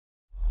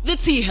The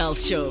T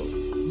Health Show,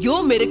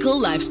 your medical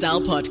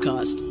lifestyle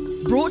podcast,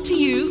 brought to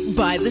you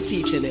by the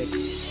T Clinic.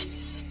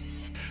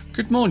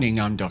 Good morning,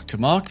 I'm Dr.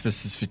 Mark.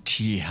 This is the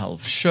T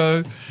Health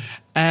Show,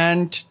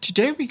 and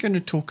today we're going to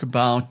talk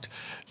about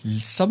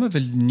some of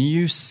the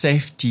new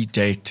safety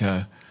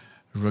data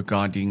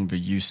regarding the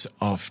use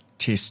of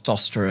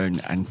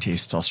testosterone and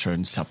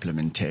testosterone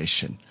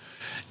supplementation.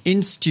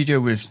 In studio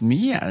with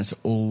me, as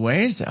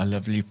always, our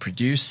lovely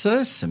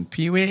producer,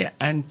 Simpiwe,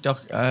 and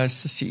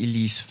Sister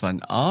Elise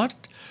van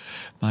Aert,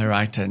 my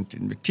right hand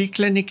in the T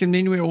Clinic, and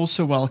then we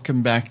also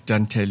welcome back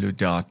Dante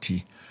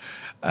Ludati.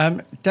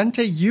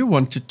 Dante, you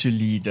wanted to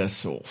lead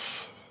us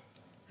off.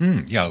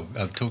 I'm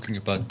talking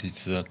about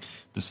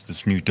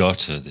this new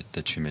data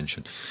that you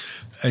mentioned.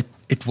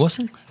 It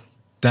wasn't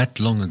that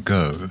long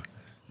ago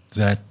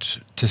that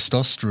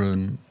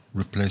testosterone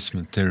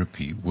replacement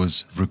therapy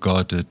was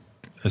regarded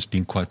as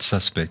being quite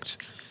suspect.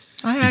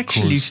 I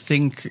actually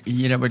think,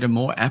 but a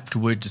more apt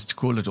word is to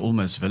call it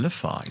almost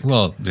vilified.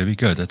 Well, there we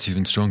go. That's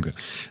even stronger.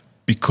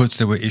 Because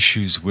there were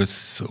issues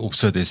with,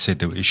 also they said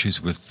there were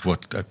issues with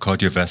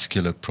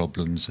cardiovascular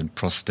problems and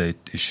prostate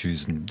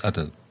issues and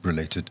other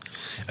related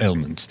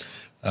ailments.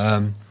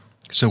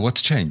 So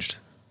what's changed?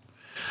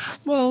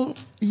 Well,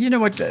 you know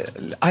what,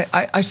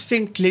 I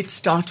think let's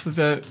start with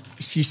a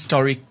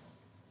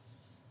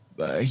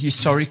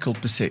historical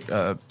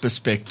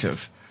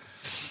perspective.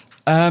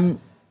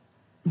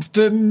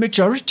 The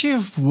majority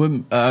of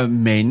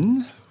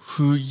men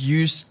who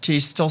use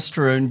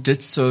testosterone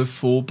did so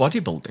for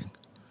bodybuilding.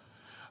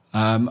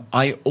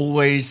 I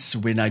always,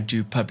 when I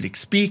do public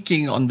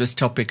speaking on this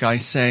topic, I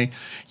say,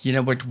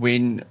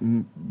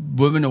 when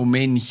women or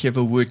men hear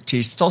the word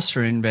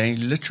testosterone, they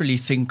literally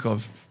think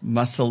of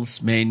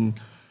muscles, men,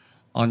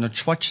 Arnold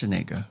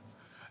Schwarzenegger.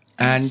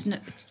 And it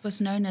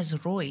was known as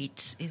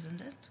roids,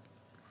 isn't it?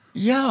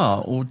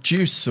 Yeah, or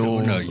juice,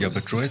 or... but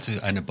roids are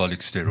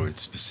anabolic steroids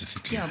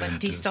specifically. Yeah, but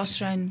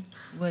testosterone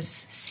was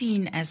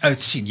seen as...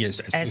 as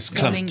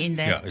falling in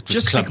that. Yeah, it was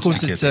just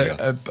because it's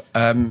a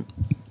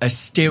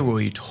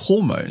steroid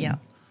hormone,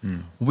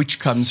 which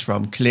comes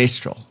from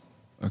cholesterol.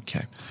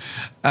 Okay.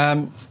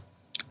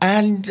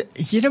 And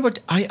you know what?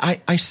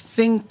 I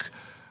think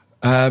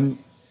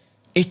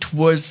it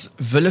was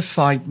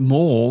vilified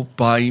more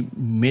by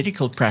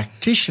medical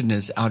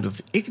practitioners out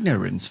of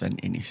ignorance than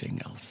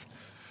anything else.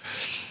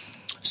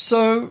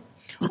 So,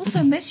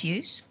 also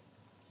misuse.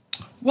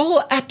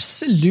 Well,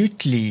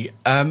 absolutely,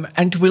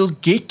 and we'll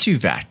get to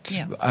that,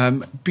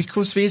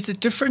 because there's a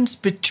difference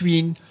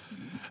between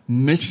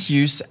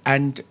misuse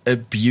and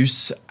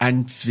abuse,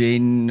 and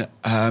then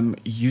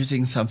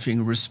using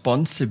something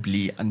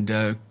responsibly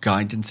under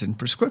guidance and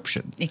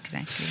prescription.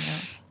 Exactly.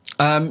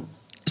 Yeah.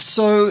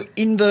 So,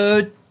 in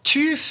the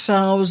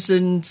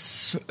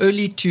 2000s,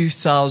 early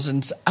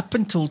 2000s, up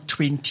until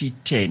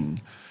 2010.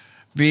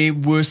 There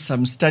were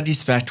some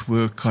studies that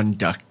were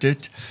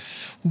conducted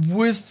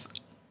with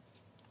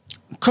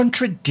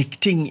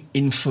contradicting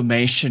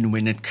information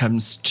when it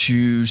comes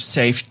to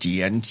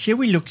safety. And here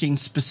we're looking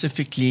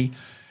specifically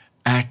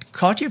at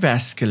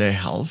cardiovascular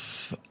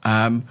health,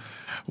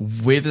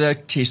 whether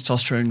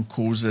testosterone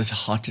causes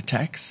heart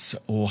attacks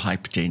or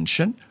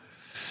hypertension.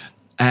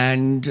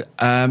 And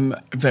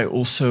they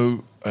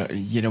also,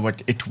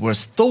 it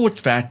was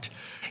thought that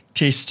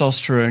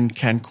testosterone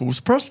can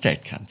cause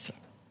prostate cancer.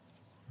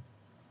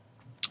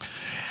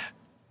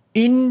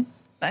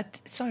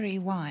 But sorry,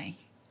 why?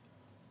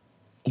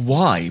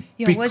 Why?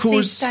 Yeah, because was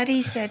there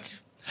studies that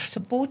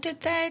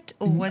supported that,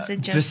 or was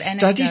it just the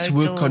studies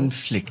anecdotal? were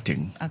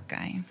conflicting.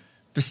 Okay.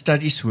 The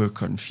studies were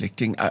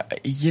conflicting.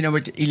 You know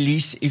what,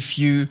 Elise? If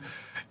you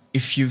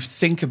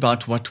think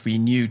about what we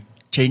knew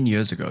 10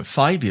 years ago,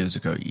 5 years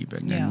ago,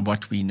 even, and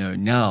what we know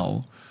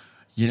now,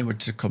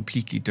 it's a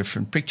completely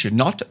different picture.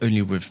 Not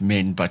only with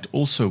men, but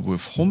also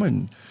with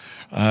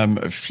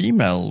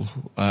female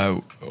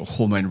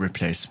hormone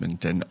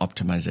replacement and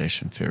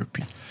optimization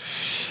therapy.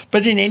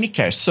 But in any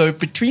case, so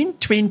between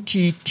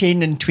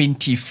 2010 and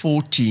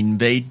 2014,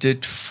 they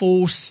did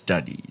 4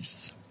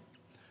 studies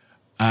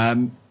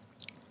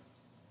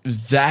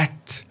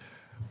that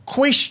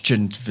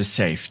questioned the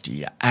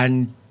safety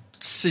and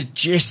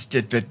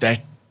suggested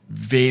that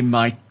there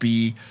might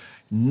be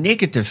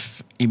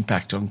negative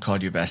impact on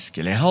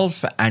cardiovascular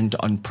health and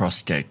on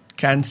prostate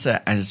cancer,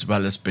 as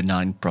well as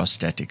benign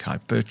prostatic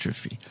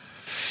hypertrophy.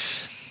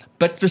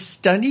 But the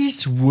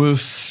studies were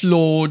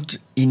flawed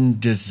in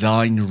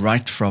design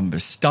right from the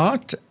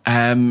start,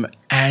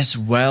 as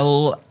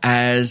well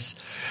as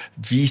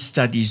these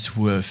studies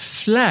were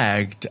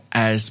flagged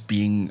as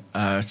being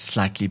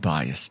slightly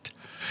biased.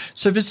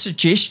 So the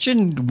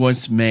suggestion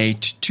was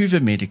made to the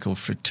medical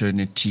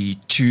fraternity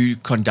to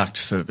conduct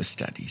further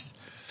studies.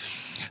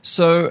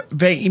 So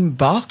they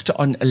embarked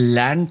on a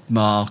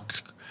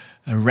landmark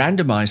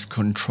randomized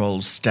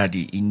control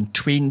study in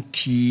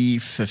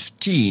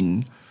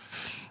 2015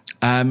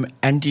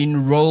 and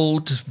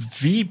enrolled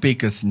the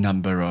biggest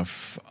number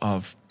of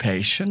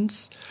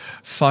patients,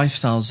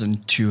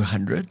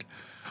 5,200,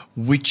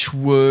 which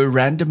were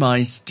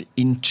randomized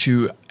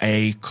into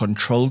a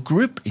control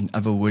group, in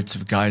other words,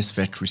 of guys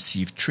that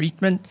received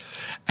treatment,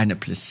 and a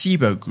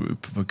placebo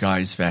group of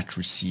guys that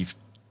received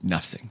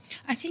nothing.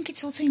 I think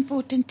it's also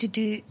important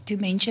to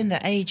mention the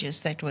ages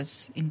that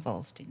was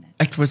involved in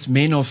it. It was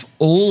men of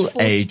all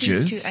 40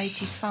 ages. to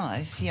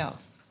 85, yeah.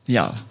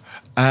 Yeah.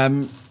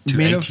 To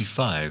men of-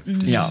 85,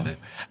 did yeah. you say?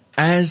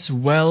 As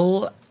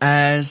well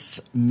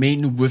as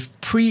men with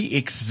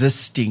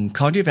pre-existing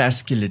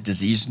cardiovascular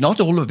disease, not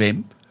all of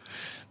them,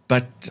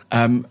 but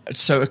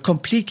so a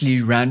completely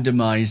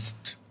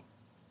randomized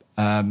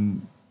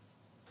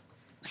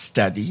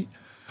study.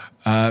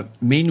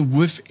 Men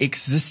with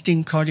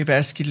existing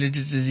cardiovascular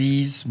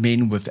disease,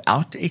 men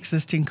without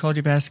existing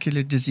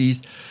cardiovascular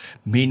disease,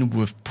 men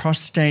with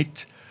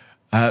prostate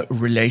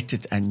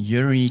related and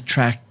urinary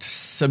tract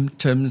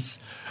symptoms.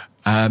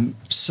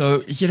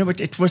 So, you know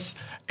what, it was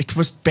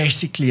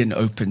basically an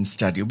open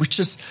study, which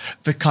is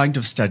the kind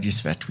of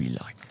studies that we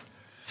like.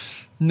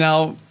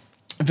 Now,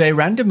 they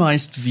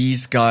randomized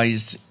these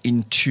guys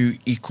into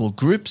equal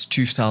groups,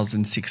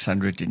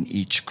 2,600 in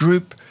each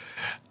group,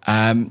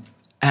 and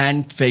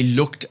they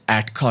looked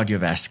at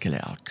cardiovascular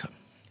outcome.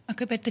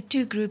 Okay, but the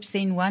two groups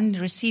then, one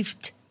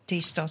received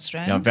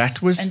testosterone. Now,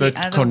 that was and the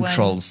other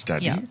control one,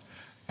 study, yeah,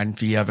 and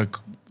the other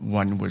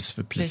one was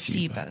the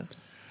placebo.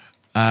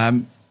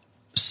 placebo.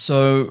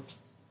 So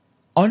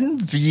on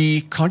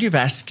the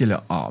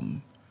cardiovascular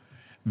arm,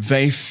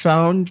 they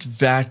found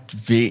that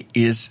there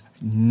is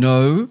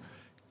no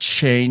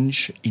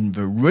change in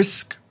the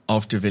risk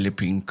of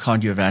developing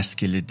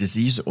cardiovascular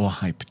disease or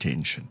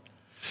hypertension.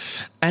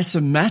 As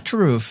a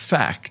matter of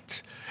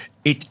fact,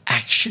 it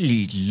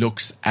actually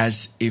looks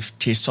as if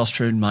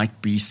testosterone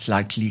might be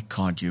slightly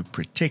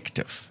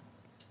cardioprotective.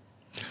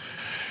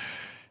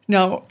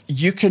 Now,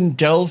 you can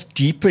delve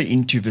deeper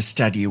into the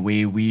study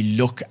where we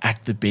look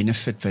at the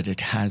benefit that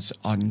it has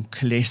on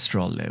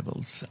cholesterol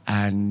levels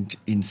and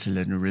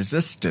insulin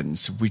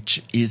resistance,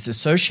 which is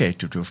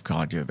associated with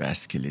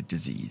cardiovascular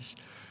disease.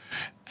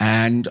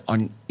 And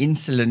on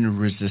insulin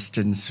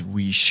resistance,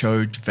 we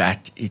showed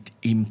that it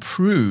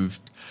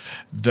improved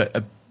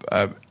the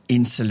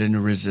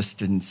insulin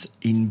resistance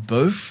in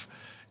both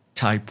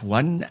type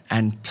 1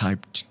 and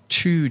type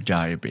 2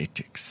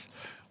 diabetics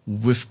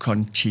with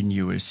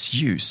continuous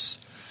use.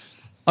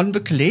 On the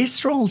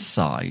cholesterol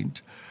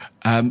side,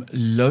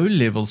 low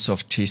levels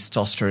of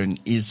testosterone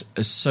is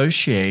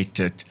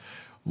associated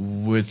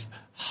with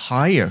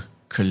higher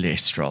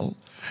cholesterol,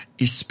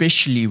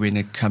 especially when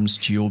it comes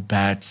to your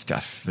bad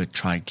stuff, the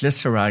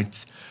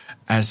triglycerides,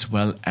 as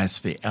well as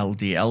the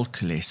LDL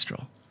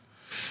cholesterol.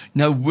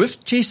 Now,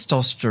 with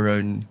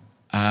testosterone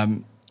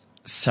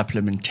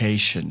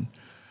supplementation,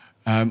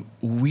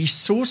 we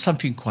saw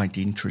something quite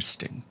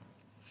interesting.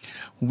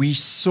 We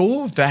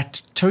saw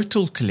that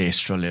total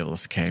cholesterol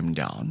levels came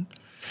down,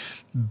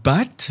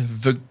 but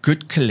the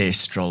good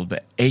cholesterol,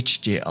 the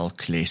HDL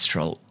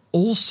cholesterol,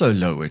 also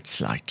lowered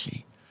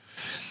slightly.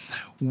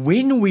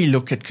 When we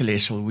look at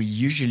cholesterol, we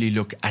usually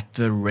look at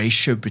the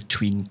ratio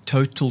between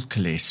total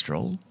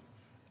cholesterol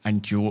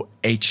and your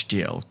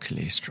HDL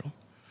cholesterol.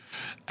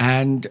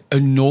 And a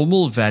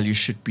normal value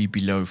should be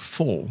below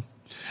 4.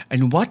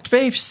 And what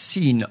they've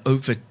seen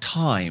over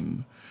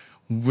time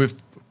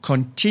with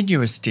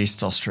continuous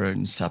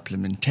testosterone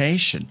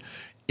supplementation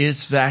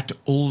is that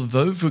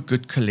although the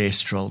good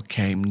cholesterol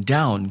came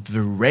down,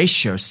 the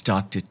ratio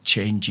started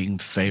changing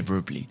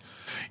favorably.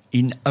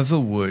 In other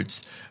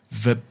words,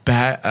 the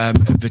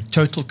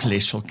total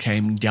cholesterol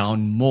came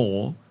down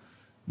more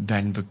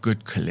than the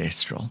good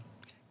cholesterol,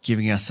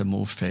 giving us a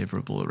more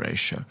favorable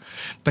ratio.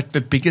 But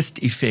the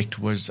biggest effect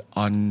was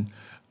on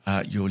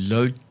your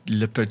low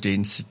lipid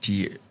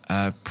density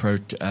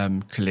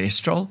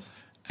cholesterol,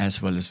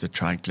 as well as the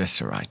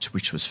triglycerides,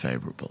 which was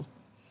favorable.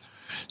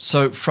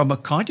 So from a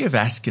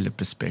cardiovascular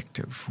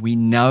perspective, we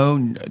now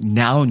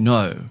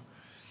know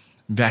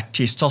that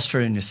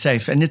testosterone is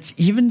safe, and it's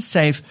even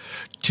safe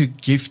to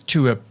give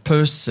to a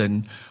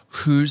person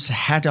who's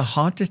had a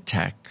heart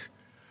attack,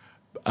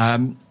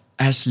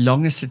 as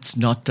long as it's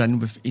not done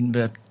within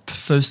the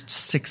first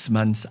 6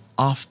 months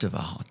after the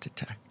heart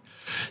attack.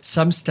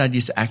 Some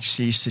studies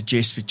actually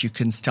suggest that you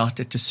can start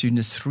it as soon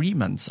as 3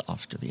 months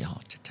after the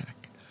heart attack.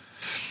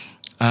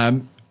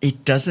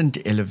 It doesn't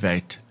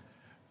elevate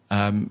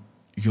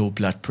your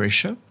blood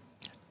pressure,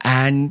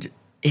 and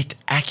it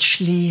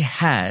actually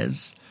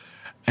has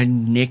a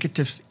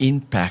negative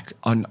impact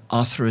on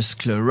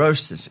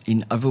atherosclerosis,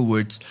 in other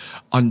words,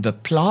 on the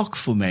plaque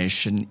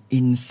formation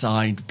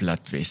inside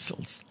blood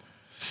vessels.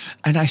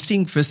 And I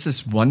think this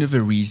is one of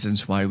the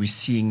reasons why we're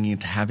seeing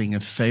it having a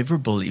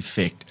favorable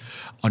effect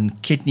on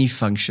kidney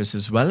functions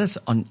as well as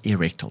on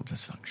erectile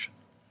dysfunction.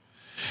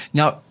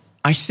 Now,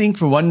 I think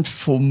the one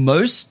for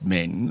most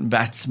men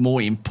that's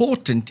more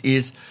important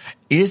is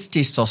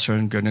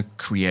testosterone going to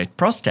create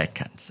prostate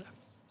cancer?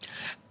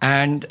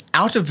 And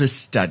out of this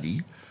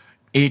study,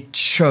 it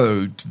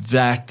showed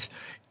that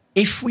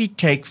if we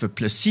take the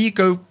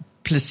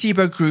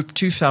placebo group,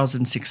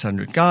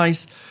 2,600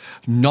 guys,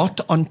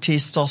 not on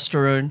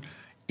testosterone,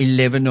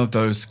 11 of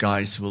those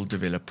guys will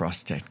develop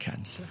prostate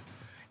cancer.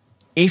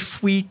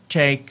 If we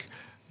take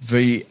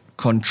the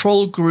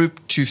control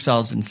group,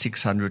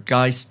 2,600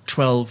 guys,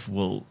 12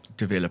 will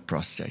develop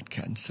prostate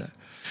cancer.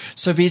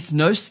 So there's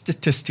no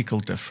statistical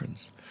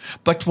difference.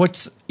 But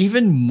what's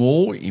even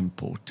more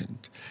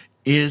important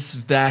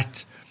is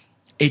that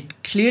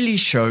it clearly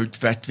showed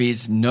that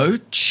there's no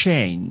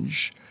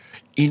change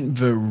in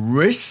the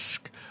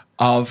risk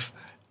of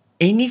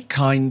any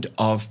kind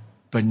of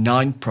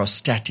benign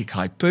prostatic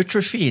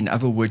hypertrophy. In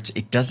other words,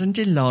 it doesn't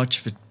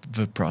enlarge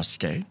the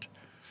prostate,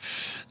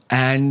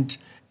 and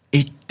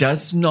it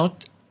does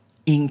not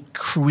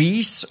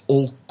increase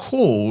or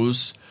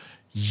cause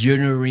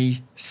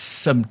urinary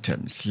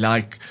symptoms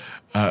like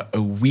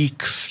a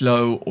weak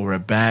flow or a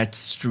bad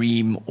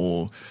stream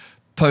or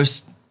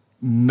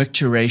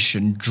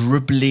post-micturition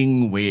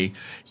dribbling where,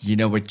 you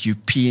know what, you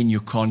pee and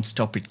you can't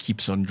stop, it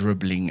keeps on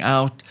dribbling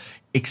out,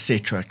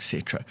 etc.,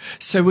 etc.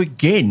 So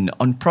again,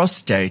 on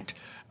prostate,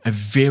 a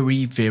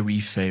very, very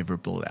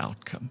favorable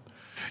outcome.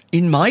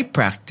 In my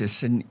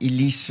practice, and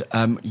Elise,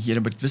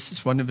 but this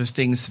is one of the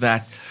things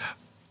that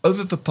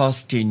over the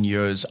past 10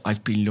 years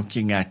I've been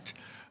looking at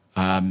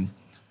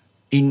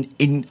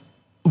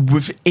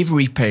with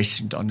every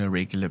patient on a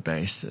regular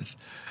basis,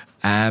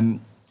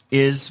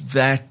 is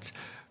that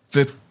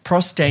the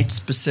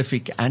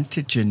prostate-specific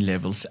antigen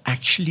levels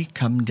actually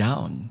come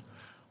down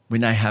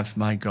when I have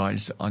my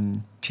guys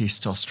on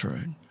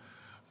testosterone.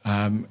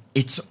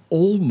 It's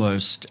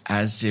almost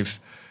as if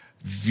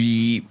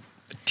the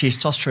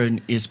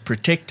testosterone is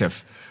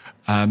protective.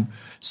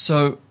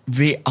 So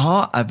there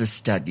are other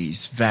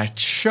studies that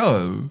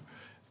show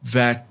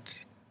that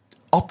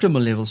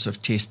optimal levels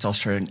of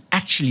testosterone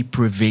actually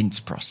prevents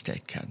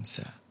prostate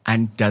cancer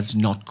and does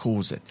not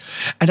cause it.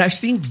 And I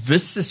think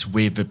this is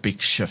where the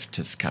big shift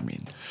has come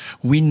in.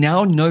 We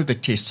now know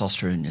that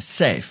testosterone is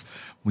safe.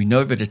 We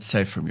know that it's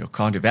safe from your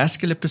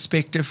cardiovascular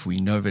perspective. We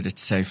know that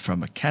it's safe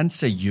from a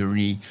cancer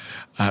urinary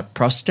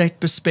prostate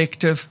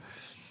perspective.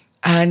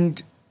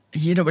 And,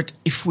 you know what,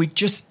 if we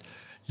just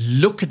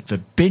look at the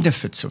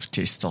benefits of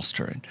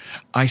testosterone,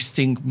 I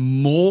think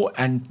more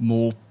and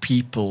more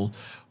people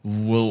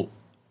will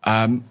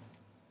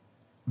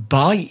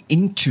buy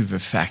into the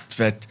fact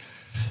that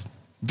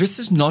this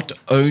is not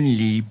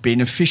only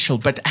beneficial,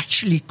 but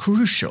actually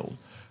crucial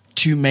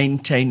to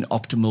maintain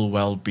optimal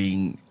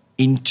well-being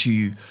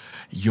into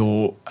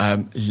your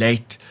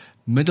late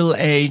middle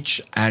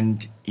age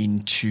and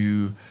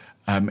into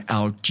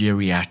our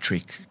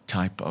geriatric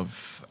type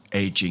of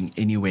aging,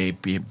 anywhere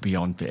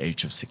beyond the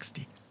age of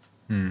 60.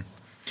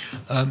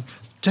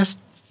 Just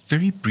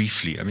very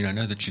briefly, I mean, I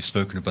know that you've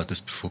spoken about this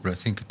before, but I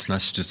think it's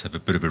nice to just have a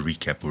bit of a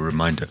recap or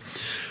reminder.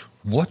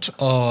 What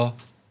are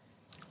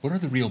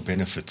the real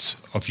benefits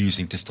of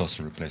using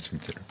testosterone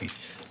replacement therapy?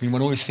 I mean,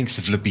 one always thinks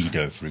of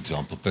libido, for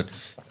example, but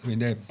I mean,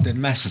 there are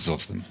masses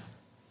of them.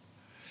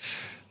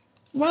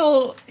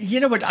 Well, you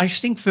know what, I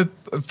think the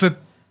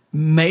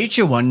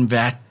major one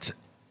that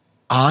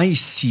I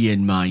see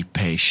in my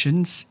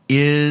patients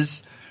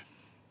is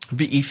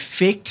the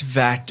effect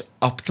that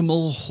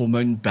optimal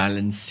hormone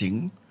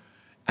balancing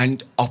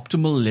and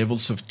optimal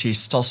levels of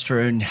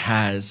testosterone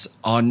has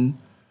on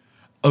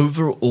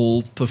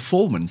overall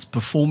performance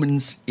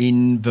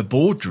in the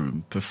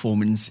boardroom,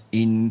 performance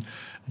in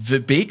the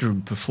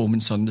bedroom,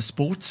 performance on the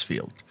sports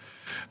field.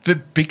 The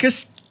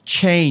biggest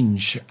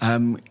change,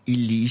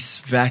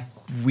 Elise, that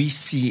we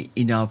see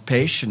in our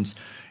patients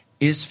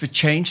is the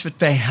change that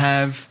they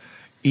have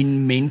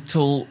in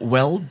mental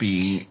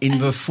well-being in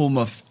the form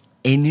of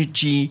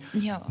energy,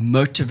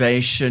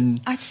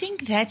 motivation. I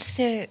think that's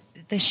the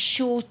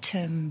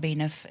short-term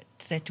benefit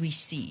that we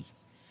see.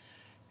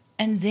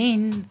 And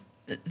then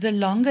the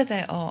longer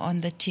they are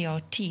on the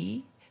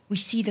TRT, we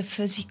see the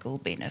physical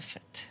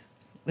benefit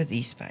with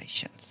these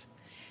patients,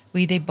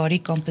 where their body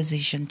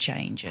composition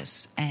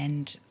changes.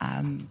 And,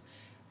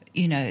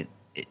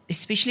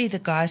 especially the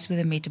guys with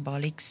a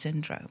metabolic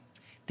syndrome,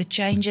 the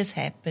changes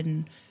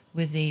happen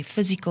with their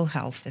physical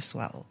health as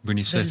well. When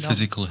you say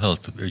physical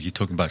health, are you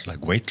talking about like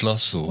weight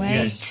loss or? Weight.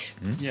 Yes.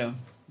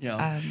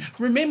 Yeah.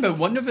 Remember,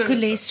 one of the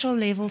cholesterol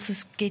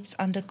levels gets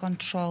under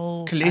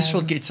control.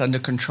 Cholesterol gets under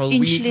control.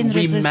 Insulin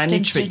we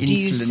manage the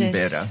reduces. insulin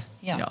better.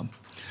 Yeah.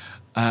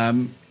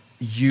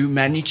 You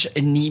manage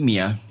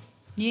anemia.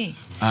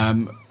 Yes.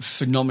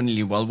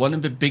 Phenomenally well. One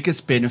of the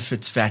biggest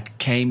benefits that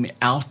came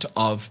out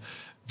of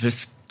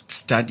this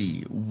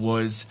study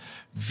was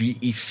the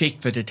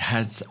effect that it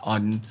has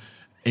on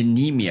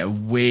anemia,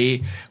 where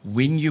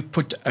when you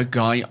put a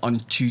guy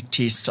onto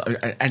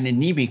an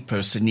anemic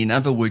person, in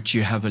other words,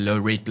 you have a low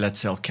red blood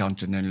cell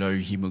count and a low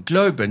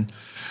hemoglobin,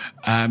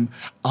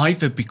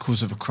 either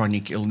because of a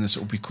chronic illness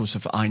or because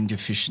of iron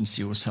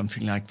deficiency or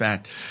something like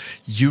that,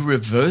 you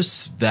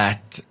reverse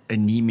that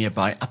anemia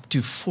by up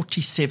to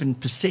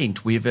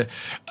 47%,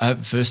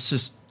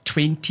 versus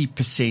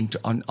 20%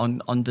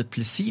 on the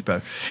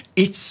placebo.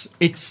 It's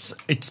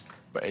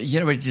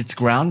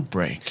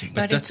groundbreaking.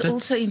 But it's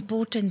also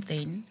important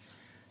then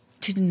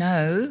to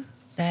know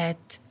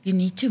that you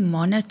need to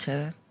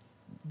monitor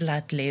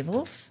blood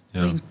levels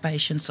Yeah. when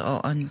patients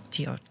are on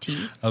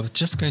TRT. I was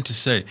just going to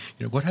say,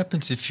 what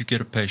happens if you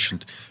get a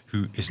patient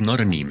who is not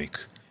anemic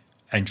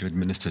and you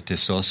administer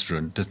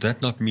testosterone? Does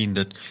that not mean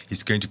that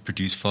he's going to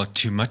produce far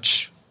too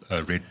much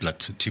red blood,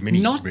 too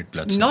many red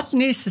blood cells? Not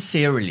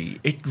necessarily.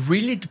 It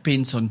really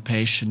depends on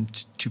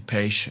patient to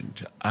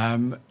patient.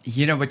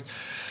 But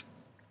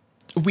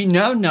we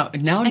now know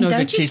And that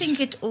don't you think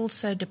it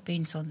also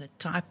depends on the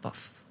type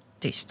of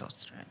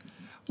testosterone?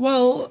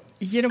 well,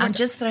 I'm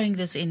just throwing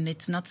this in.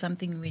 It's not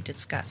something we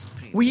discussed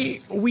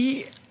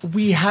previously.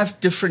 we have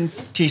different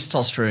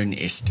testosterone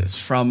esters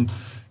from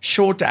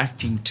short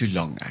acting to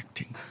long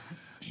acting.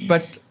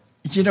 But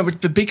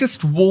the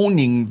biggest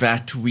warning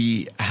that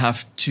we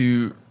have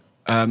to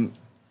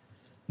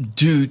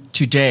do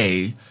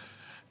today,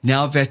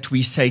 now that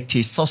we say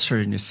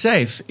testosterone is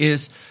safe,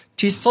 is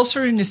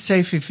testosterone is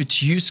safe if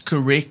it's used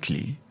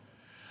correctly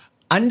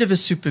under the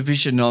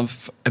supervision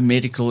of a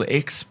medical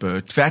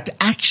expert that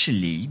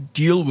actually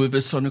deal with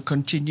us on a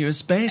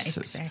continuous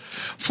basis. Exactly.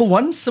 For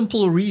one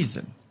simple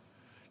reason.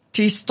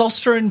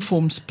 Testosterone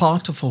forms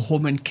part of a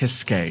hormone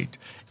cascade.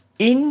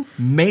 In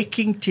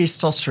making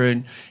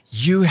testosterone,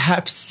 you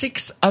have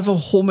 6 other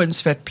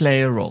hormones that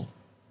play a role.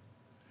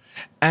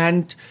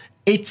 And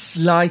it's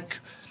like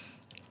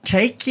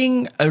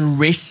taking a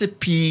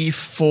recipe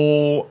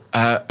for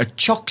a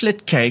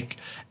chocolate cake,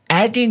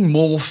 adding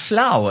more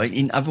flour,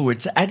 in other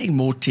words, adding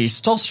more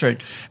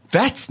testosterone.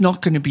 That's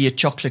not going to be a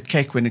chocolate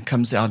cake when it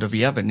comes out of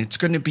the oven. It's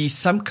going to be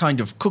some kind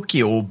of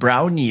cookie or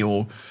brownie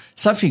or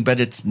something, but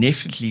it's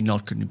definitely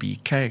not going to be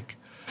cake.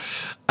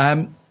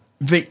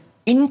 The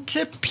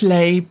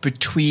interplay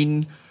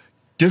between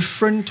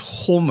different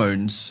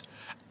hormones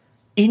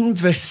in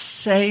the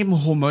same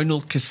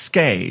hormonal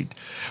cascade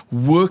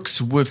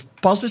works with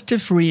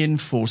positive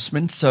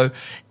reinforcement. So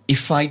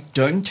if I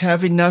don't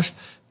have enough,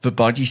 the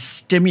body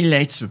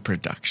stimulates the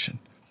production.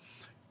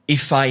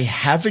 If I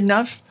have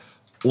enough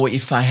or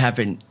if I have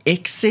an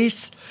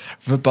excess,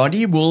 the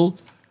body will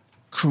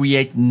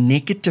create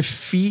negative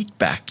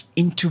feedback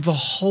into the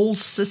whole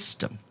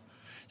system.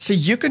 So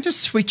you're going to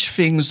switch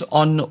things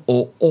on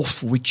or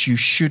off, which you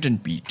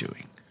shouldn't be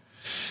doing.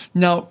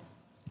 Now,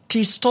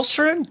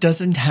 testosterone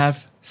doesn't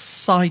have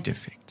side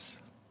effects,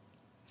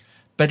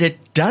 but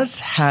it does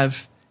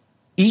have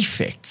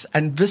effects.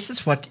 And this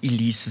is what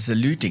Elise is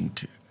alluding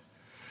to.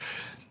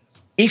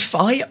 If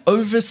I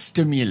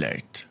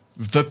overstimulate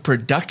the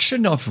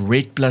production of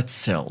red blood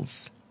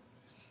cells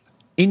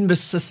in the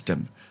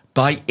system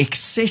by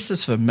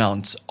excessive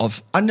amounts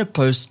of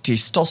unopposed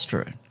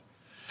testosterone,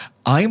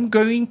 I'm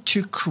going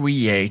to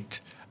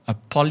create a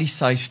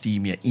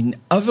polycythemia. In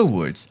other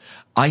words,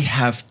 I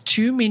have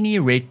too many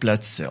red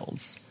blood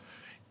cells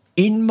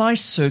in my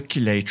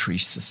circulatory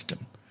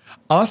system.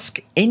 Ask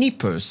any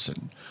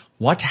person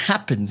what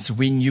happens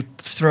when you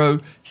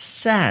throw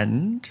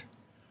sand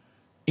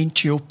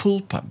into your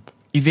pool pump.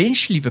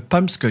 Eventually the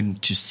pump's going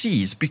to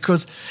seize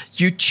because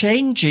you're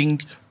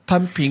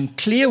pumping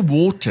clear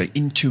water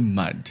into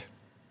mud.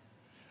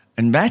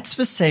 And that's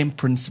the same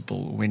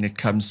principle when it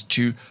comes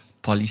to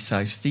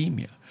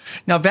polycythemia.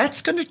 Now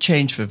that's going to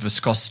change the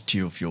viscosity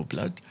of your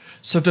blood.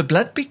 So the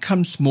blood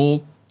becomes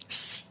more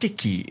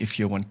sticky, if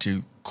you want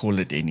to call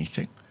it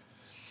anything.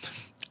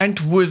 And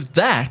with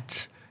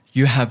that,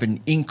 you have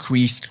an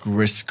increased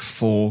risk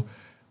for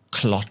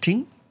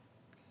clotting.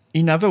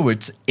 In other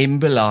words,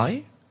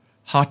 emboli,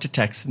 heart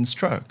attacks and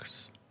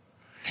strokes.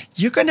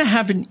 You're going to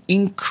have an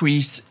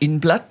increase in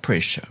blood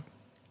pressure.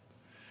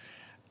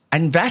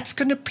 And that's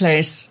going to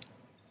place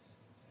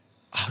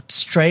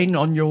strain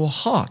on your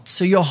heart.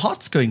 So your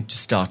heart's going to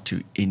start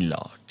to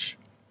enlarge.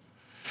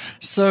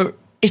 So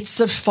it's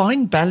a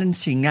fine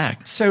balancing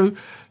act. So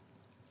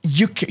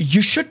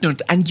you should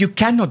not, and you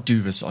cannot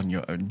do this on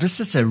your own. This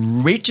is a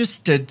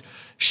registered,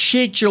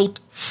 scheduled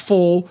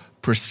for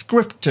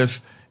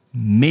prescriptive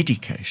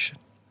medication.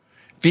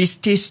 There's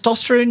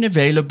testosterone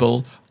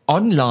available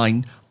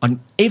online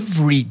on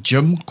every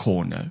gym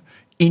corner,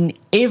 in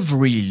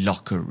every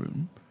locker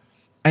room,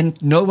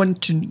 and no one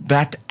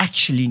that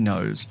actually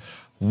knows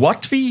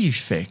what the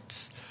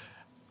effects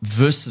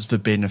versus the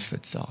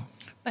benefits are.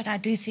 But I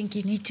do think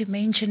you need to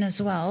mention as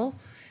well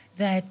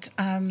that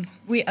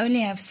we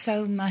only have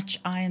so much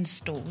iron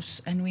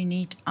stores, and we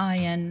need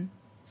iron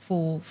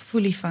for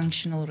fully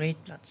functional red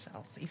blood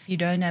cells. If you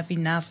don't have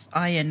enough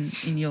iron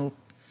in your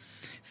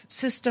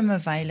system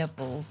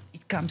available,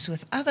 it comes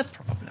with other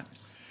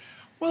problems.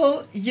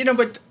 Well,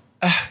 but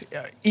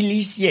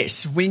Elise,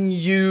 yes, when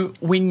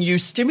you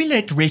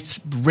stimulate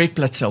red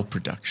blood cell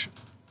production,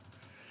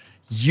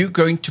 you're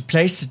going to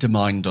place a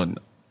demand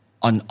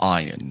on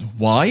iron.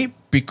 Why?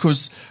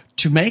 Because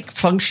to make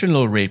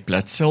functional red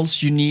blood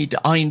cells, you need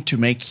iron to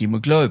make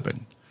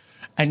hemoglobin.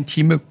 And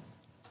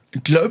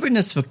hemoglobin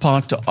is the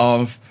part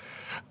of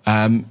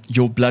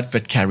your blood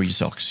that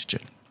carries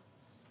oxygen.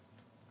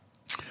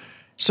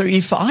 So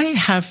if I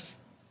have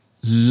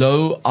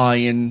low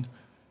iron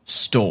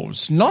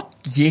stores, not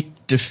yet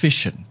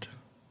deficient,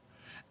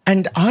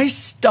 and I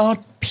start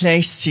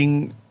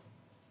placing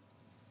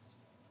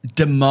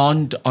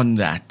demand on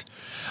that,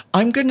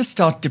 I'm going to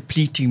start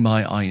depleting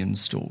my iron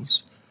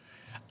stores.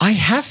 I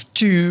have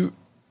to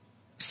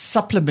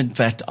supplement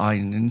that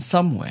iron in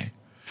some way.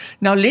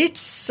 Now, let's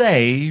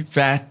say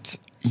that,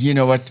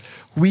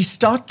 we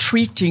start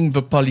treating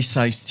the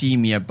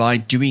polycythemia by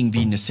doing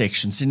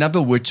venesections. In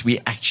other words, we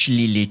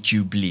actually let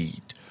you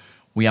bleed.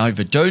 We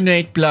either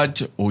donate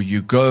blood or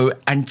you go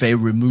and they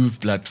remove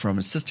blood from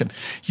a system.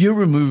 You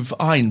remove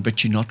iron,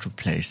 but you're not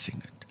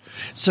replacing it.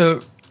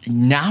 So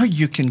now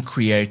you can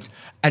create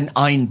an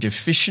iron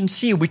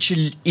deficiency, which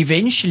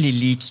eventually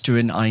leads to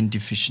an iron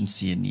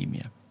deficiency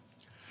anemia.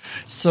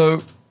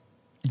 So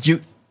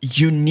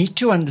you need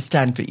to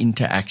understand the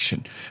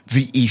interaction,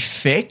 the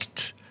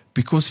effect,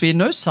 because there are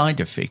no side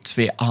effects,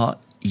 there are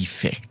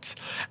effects.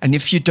 And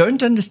if you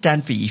don't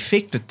understand the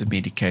effect that the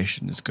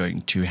medication is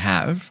going to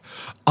have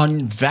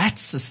on that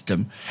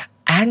system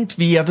and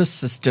the other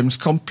systems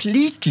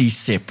completely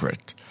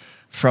separate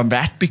from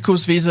that,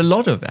 because there's a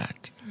lot of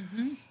that,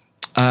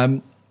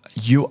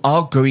 you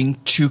are going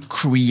to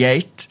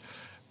create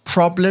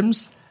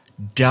problems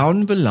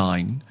down the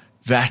line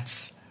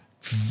that's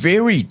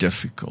very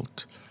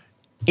difficult,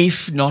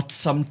 if not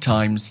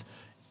sometimes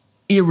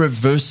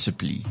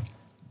irreversibly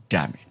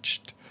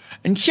damaged.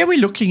 And here we're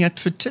looking at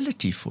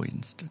fertility, for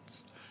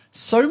instance.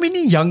 So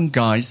many young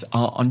guys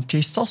are on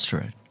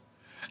testosterone.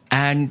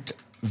 And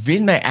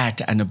then they add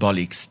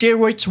anabolic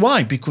steroids.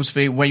 Why? Because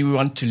we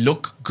want to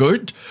look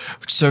good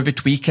so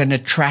that we can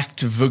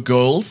attract the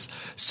girls,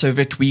 so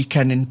that we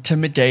can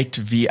intimidate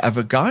the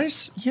other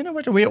guys. You know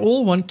what? We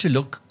all want to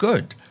look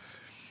good.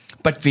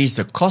 But there's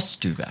a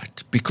cost to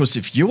that, because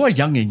if you are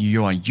young and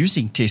you are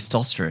using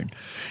testosterone,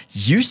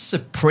 you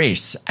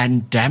suppress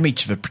and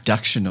damage the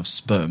production of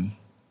sperm.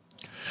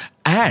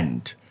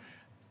 And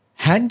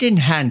hand in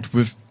hand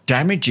with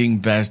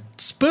damaging the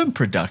sperm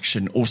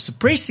production or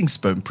suppressing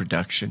sperm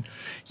production,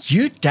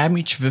 you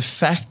damage the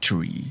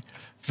factory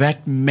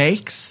that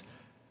makes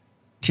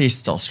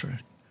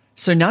testosterone.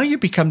 So now you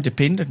become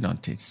dependent on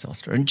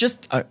testosterone.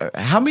 Just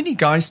how many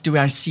guys do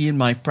I see in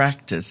my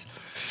practice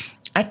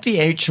at the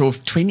age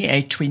of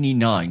 28,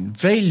 29,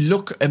 they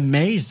look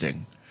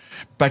amazing,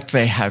 but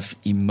they have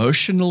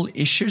emotional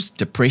issues,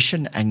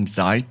 depression,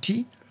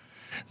 anxiety.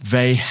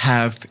 They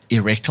have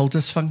erectile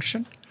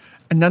dysfunction,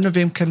 and none of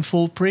them can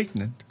fall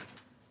pregnant.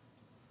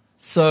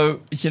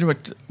 So, you know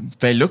what,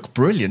 they look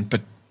brilliant,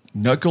 but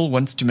no girl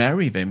wants to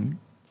marry them,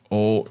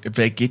 or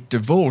they get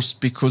divorced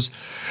because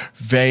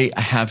they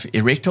have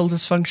erectile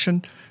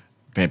dysfunction,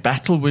 they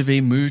battle with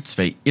their moods,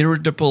 they're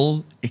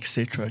irritable,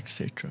 etc.,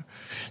 etc.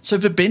 So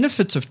the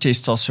benefits of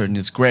testosterone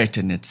is great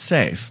and it's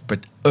safe,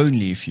 but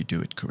only if you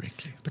do it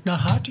correctly. But now,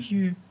 how do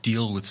you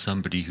deal with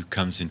somebody who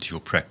comes into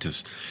your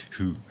practice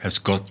who has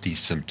got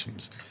these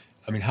symptoms?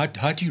 I mean, how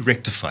do you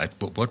rectify it?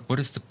 What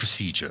is the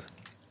procedure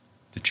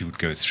that you would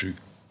go through?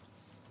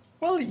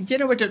 Well, you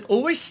know what, it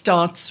always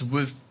starts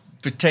with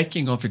the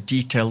taking of a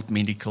detailed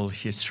medical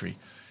history.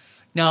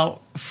 Now,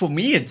 for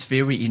me, it's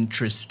very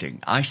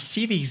interesting. I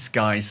see these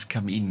guys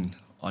come in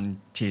on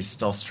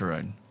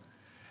testosterone,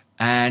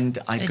 and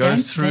I go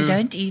through. They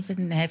don't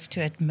even have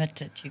to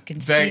admit it. You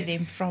can see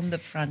them from the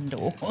front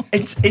door.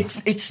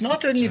 It's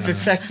not only the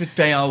fact that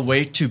they are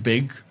way too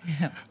big,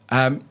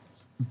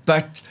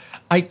 but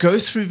I go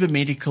through the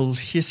medical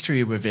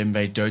history with them.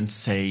 They don't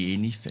say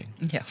anything.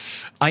 Yeah.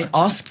 I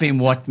ask them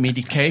what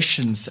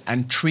medications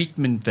and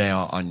treatment they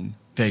are on.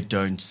 They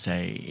don't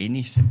say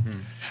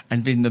anything.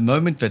 And then the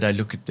moment that I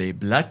look at their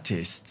blood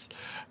tests,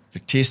 the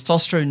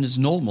testosterone is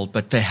normal,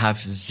 but they have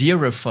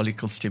zero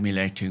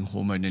follicle-stimulating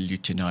hormone and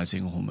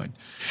luteinizing hormone.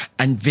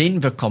 And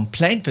then the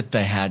complaint that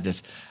they had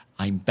is,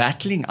 I'm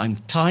battling, I'm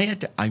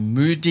tired, I'm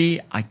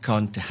moody, I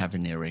can't have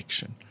an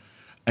erection.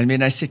 And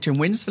then I said to him,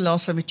 when's the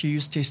last time that you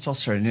used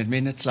testosterone? And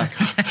then it's like,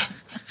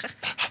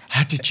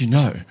 how did you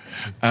know?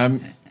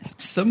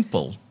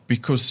 Simple,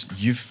 because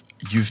you've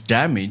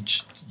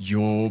damaged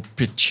your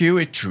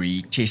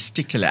pituitary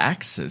testicular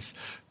axis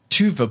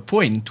to the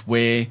point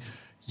where,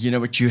 you know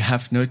what, you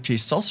have no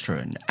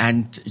testosterone.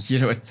 And, you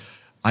know what,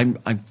 I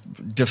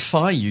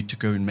defy you to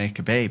go and make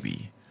a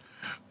baby.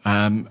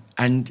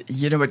 And,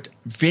 you know what,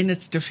 then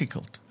it's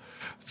difficult.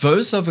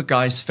 Those are the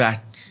guys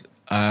that,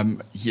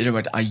 you know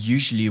what, I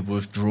usually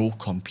withdraw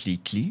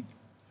completely,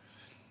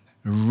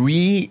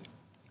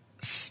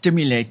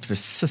 re-stimulate the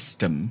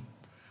system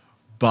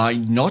by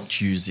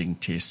not using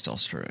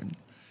testosterone,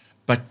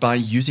 but by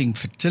using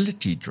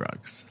fertility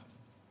drugs.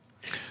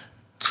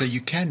 So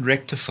you can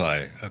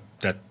rectify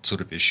that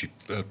sort of issue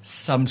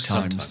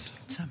Sometimes.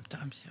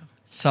 Sometimes, yeah.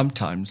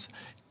 Sometimes.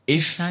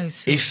 If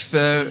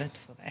for that.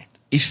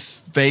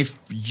 If they've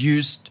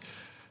used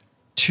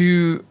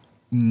too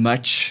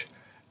much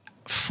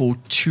for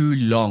too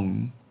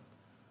long,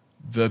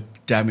 the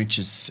damage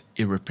is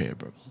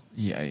irreparable.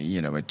 Yeah,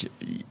 you know what,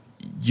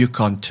 you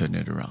can't turn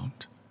it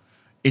around.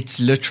 It's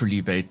literally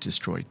they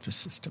destroyed the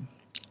system.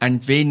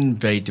 And then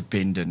they're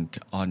dependent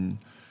on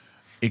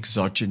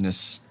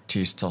exogenous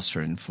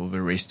testosterone for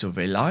the rest of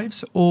their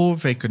lives, or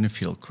they're going to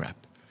feel crap.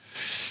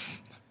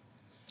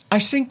 I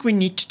think we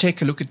need to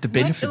take a look at the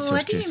benefits of testosterone.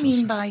 What do you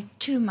mean by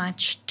too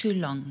much, too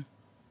long?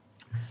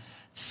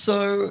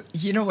 So,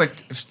 you know what?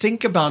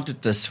 Think about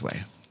it this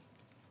way.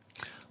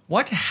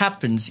 What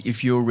happens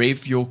if you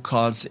rev your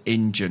car's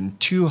engine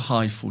too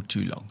high for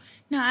too long?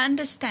 No, I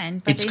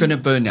understand. But It's going to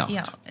burn out.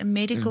 Yeah, in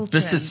medical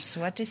terms,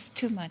 what is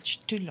too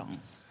much, too long?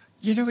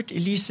 You know what,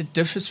 Elise, it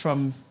differs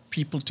from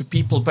people to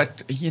people.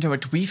 But you know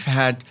what? We've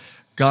had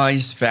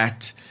guys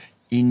that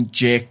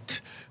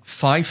inject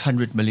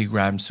 500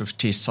 milligrams of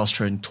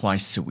testosterone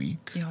twice a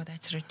week. Yeah,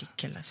 that's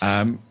ridiculous.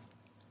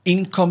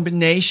 In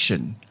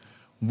combination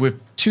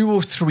with 2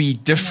 or 3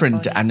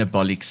 different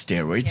anabolic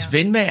steroids. Yeah.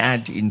 Then they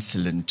add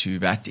insulin to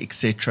that,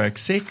 etc.,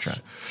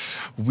 etc.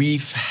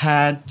 We've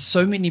had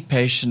so many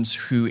patients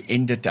who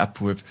ended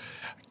up with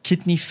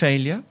kidney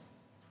failure,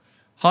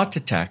 heart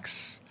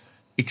attacks,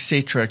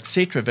 etc.,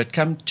 that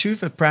come to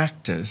the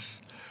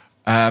practice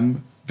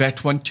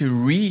that want to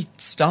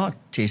restart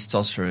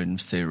testosterone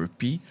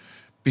therapy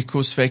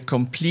because they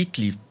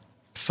completely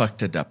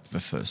fucked it up the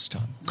first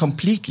time.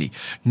 Completely.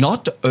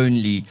 Not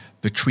only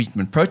the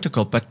treatment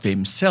protocol, but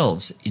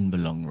themselves in the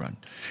long run.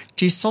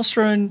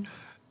 Testosterone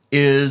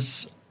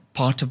is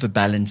part of the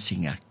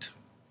balancing act.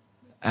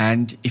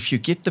 And if you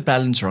get the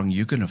balance wrong,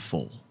 you're going to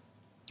fall.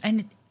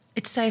 And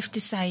it's safe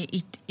to say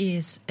it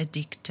is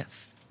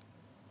addictive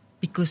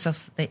because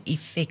of the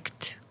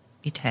effect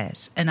it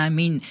has. And I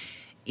mean,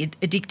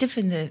 addictive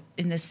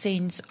in the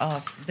sense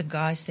of the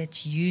guys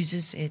that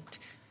uses it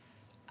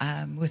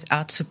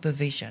without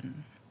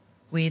supervision,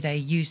 where they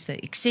use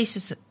the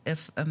excessive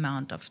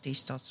amount of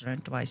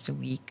testosterone twice a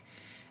week.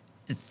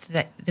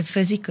 The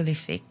physical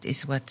effect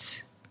is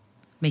what's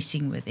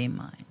messing with their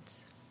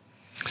minds.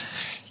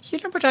 You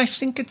know, but I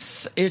think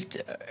it's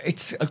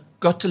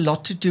got a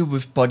lot to do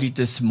with body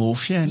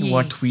dysmorphia and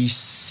what we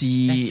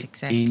see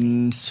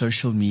in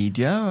social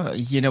media.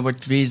 You know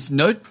what? There's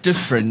no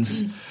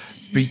difference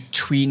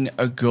between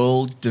a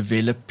girl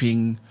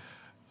developing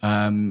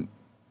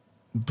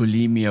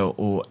bulimia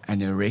or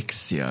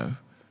anorexia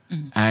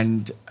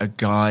and a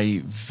guy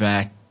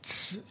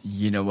that,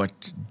 you know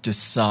what,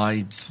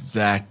 decides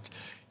that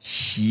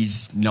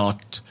he's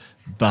not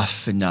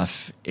buff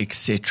enough,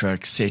 etc.,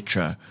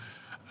 etc.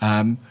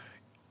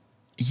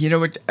 You know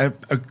what, a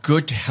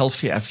good,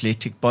 healthy,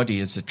 athletic body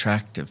is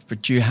attractive,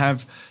 but you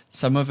have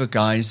some of the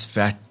guys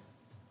that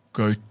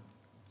go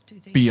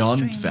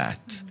beyond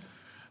that.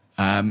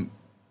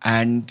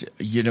 And,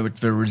 you know,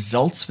 the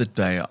results that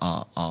they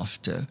are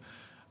after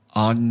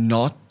are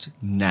not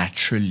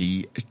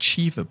naturally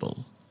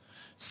achievable.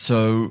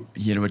 So,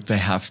 you know, they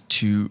have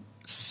to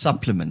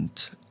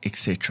supplement,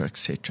 etc.,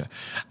 etc.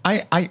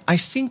 I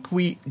think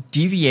we're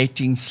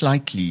deviating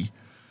slightly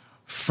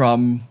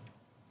from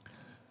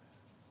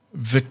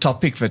the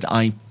topic that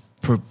I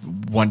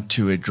want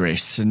to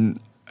address. And,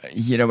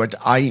 you know what,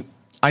 I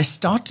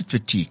started the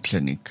T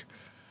Clinic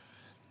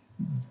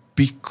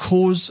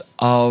because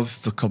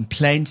of the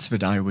complaints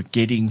that I were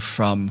getting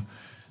from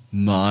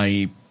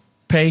my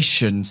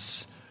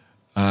patients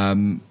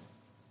on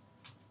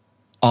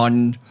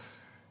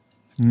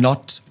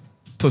not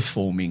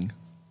performing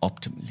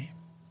optimally.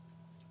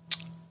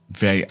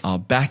 They are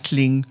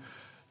battling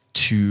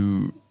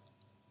to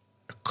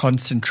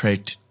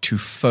concentrate, to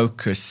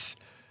focus,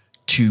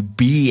 to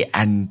be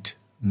and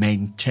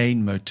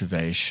maintain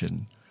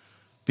motivation.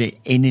 Their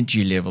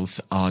energy levels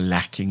are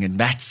lacking, and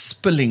that's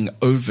spilling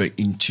over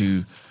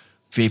into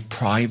their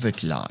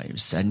private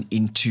lives and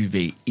into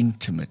their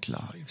intimate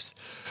lives,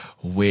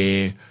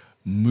 where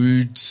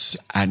moods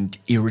and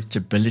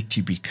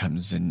irritability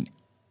becomes an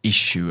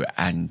issue.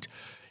 And,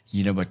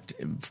 you know what,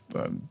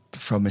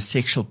 from a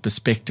sexual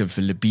perspective,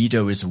 the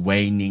libido is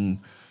waning,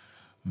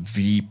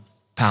 the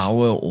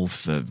power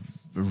of the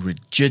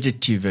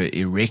rigidity, the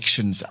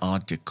erections are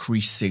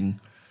decreasing,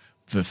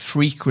 the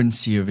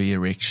frequency of the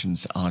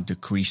erections are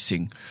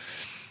decreasing.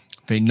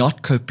 They're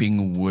not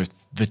coping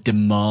with the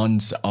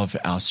demands of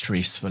our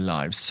stressful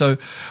lives. So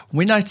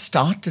when I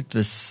started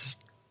this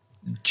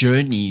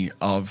journey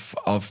of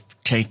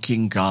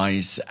taking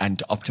guys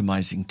and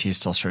optimizing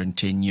testosterone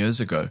 10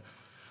 years ago,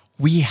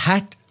 we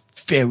had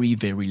very,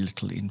 very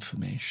little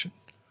information.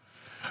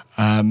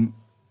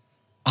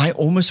 I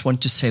almost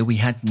want to say we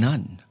had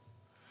none.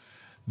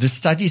 The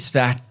studies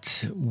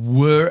that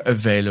were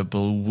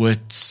available were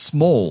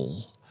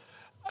small,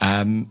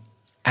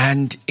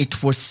 and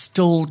it was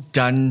still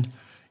done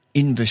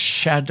in the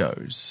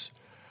shadows.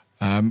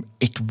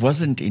 It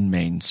wasn't in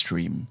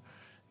mainstream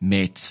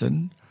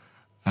medicine,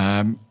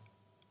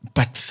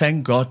 but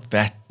thank God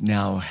that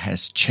now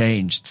has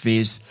changed.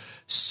 There's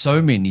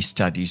so many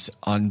studies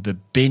on the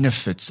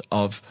benefits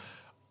of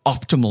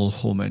optimal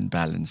hormone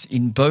balance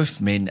in both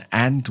men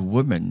and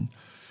women.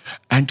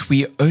 And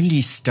we're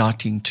only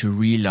starting to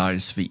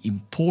realize the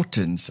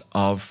importance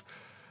of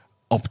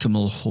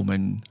optimal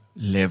hormone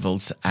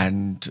levels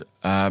and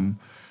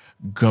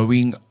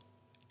going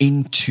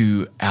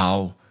into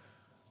our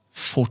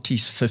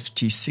 40s,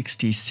 50s,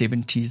 60s,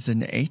 70s,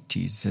 and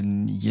 80s.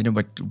 And you know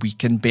what? We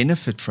can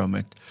benefit from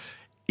it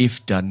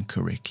if done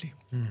correctly.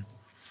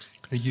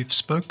 You've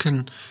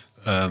spoken,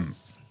 well,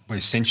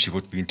 essentially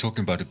what we've been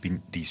talking about have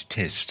been these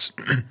tests,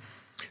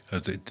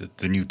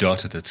 the new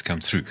data that's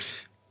come through.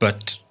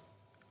 But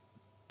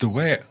the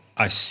way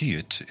I see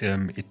it,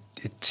 it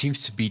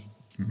seems to be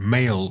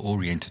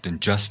male-oriented and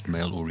just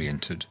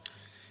male-oriented.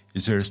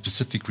 Is there a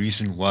specific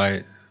reason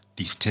why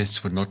these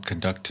tests were not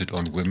conducted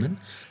on women?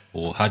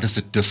 Or how does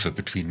it differ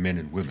between men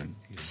and women?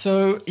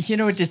 So,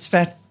 it's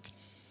that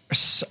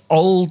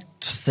old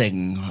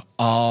thing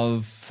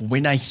of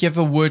when I hear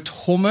the word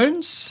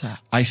hormones,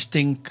 I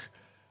think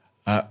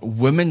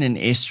women and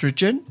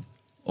estrogen,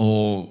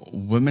 or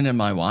women and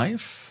my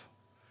wife.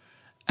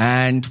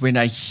 And when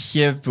I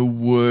hear the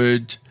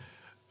word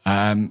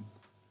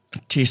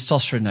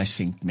testosterone, I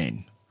think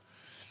men.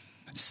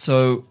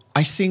 So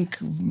I think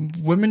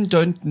women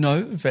don't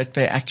know that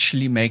they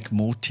actually make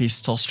more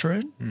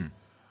testosterone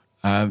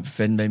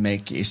than they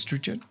make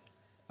estrogen.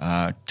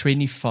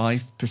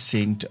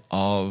 25%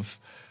 of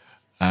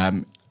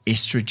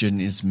estrogen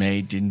is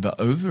made in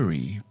the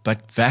ovary,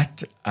 but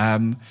that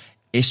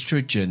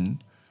estrogen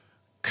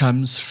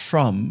comes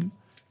from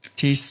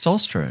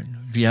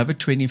testosterone. The other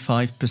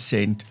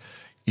 25%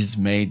 is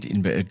made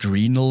in the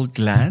adrenal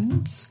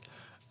glands,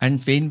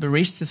 and then the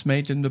rest is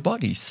made in the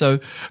body. So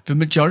the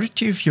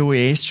majority of your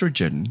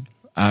estrogen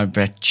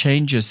that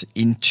changes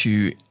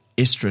into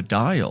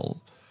estradiol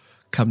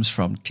comes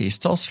from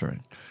testosterone.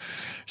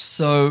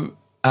 So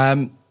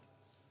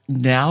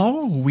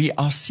now we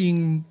are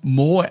seeing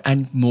more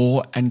and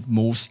more and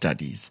more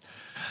studies.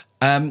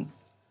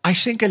 I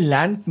think a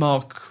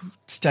landmark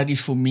study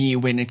for me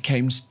when it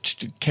came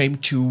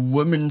to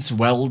women's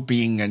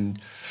well-being and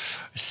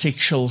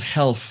sexual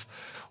health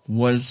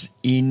was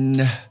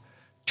in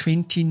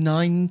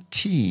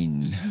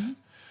 2019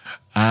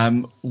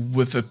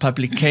 with a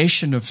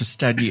publication of a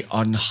study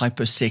on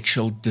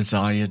hypersexual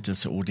desire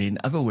disorder, in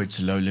other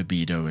words, low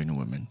libido in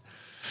women.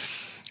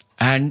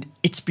 And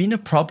it's been a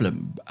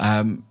problem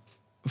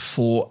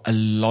for a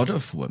lot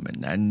of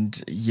women.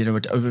 And,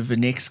 over the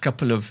next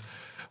couple of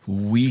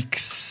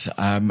weeks,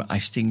 I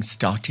think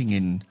starting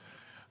in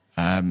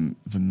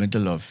the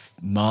middle of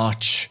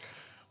March,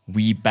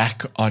 we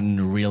back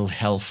on Real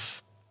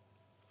Health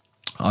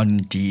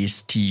on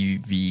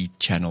DSTV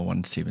channel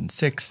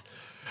 176.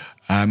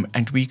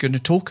 And we're going to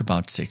talk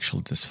about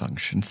sexual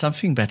dysfunction,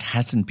 something that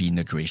hasn't been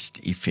addressed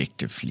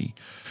effectively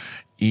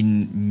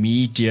in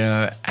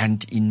media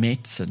and in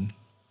medicine.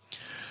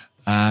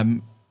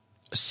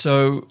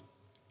 So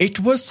it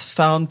was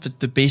found that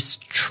the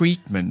best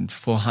treatment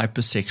for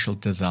hypersexual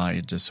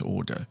desire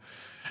disorder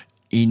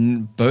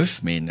in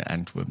both men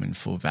and women,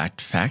 for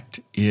that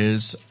fact,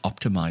 is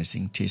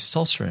optimizing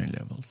testosterone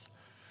levels.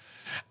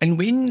 And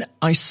when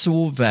I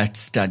saw that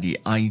study,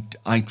 I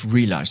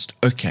realized,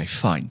 okay,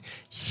 fine,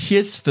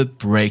 here's the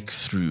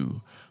breakthrough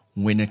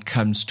when it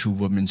comes to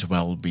women's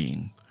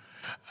well-being.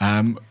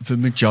 The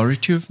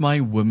majority of my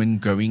women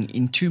going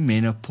into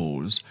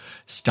menopause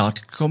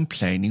started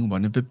complaining.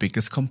 One of the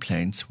biggest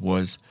complaints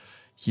was,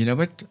 you know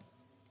what,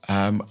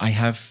 I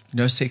have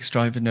no sex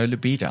drive and no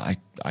libido.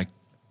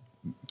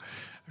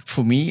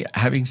 For me,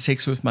 having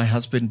sex with my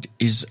husband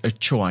is a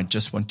chore. I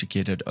just want to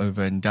get it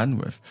over and done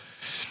with.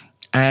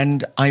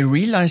 And I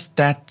realized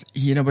that,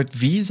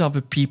 these are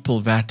the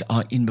people that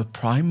are in the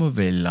prime of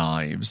their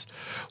lives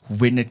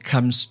when it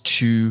comes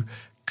to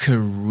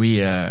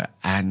career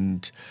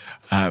and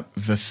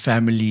the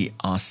family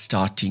are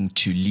starting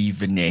to leave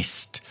the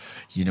nest.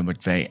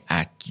 They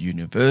at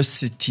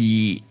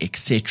university,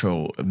 etc.,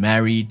 or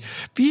married.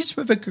 These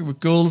were the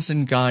girls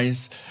and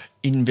guys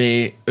in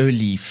their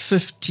early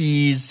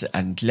 50s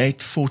and late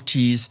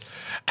 40s.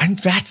 And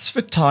that's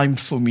the time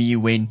for me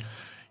when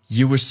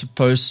you were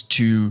supposed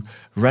to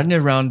run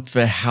around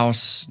the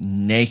house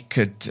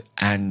naked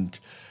and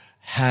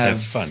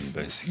have fun,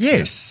 basically.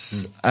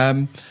 Yes.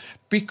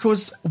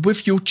 Because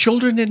with your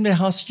children in the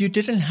house, you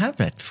didn't have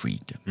that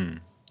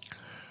freedom.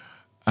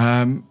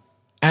 And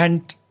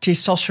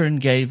testosterone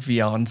gave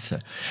the answer.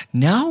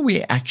 Now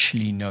we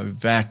actually know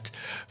that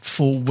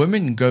for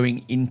women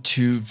going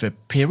into the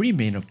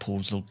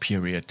perimenopausal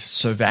period,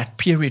 so that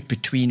period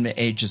between the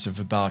ages of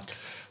about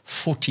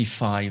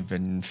 45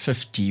 and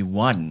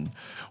 51,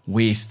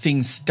 where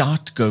things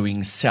start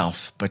going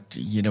south, but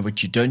you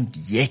don't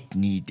yet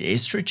need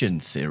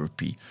estrogen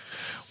therapy.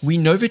 We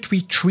know that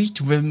we treat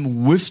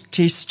them with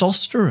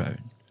testosterone,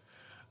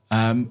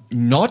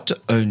 not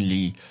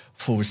only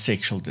for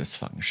sexual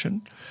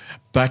dysfunction,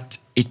 but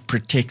it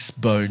protects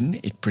bone,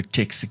 it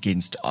protects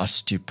against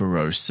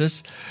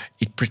osteoporosis,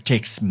 it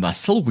protects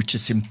muscle, which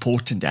is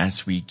important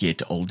as we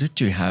get older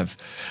to have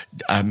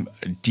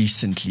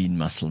decent lean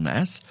muscle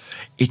mass.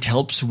 It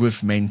helps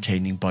with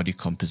maintaining body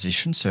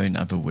composition, so in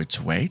other words,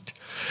 weight.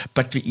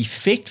 But the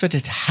effect that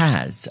it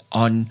has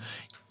on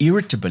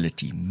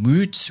irritability,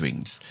 mood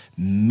swings,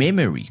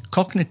 memory,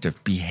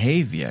 cognitive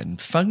behavior,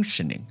 and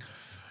functioning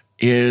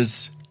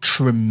is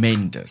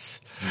tremendous.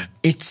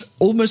 It's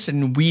almost,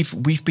 and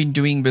we've been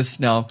doing this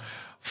now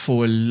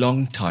for a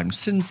long time,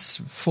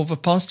 for the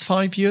past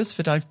 5 years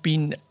that I've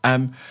been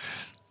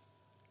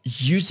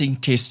using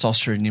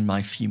testosterone in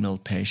my female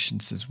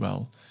patients as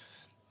well.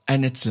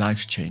 And it's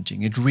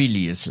life-changing. It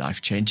really is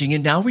life-changing.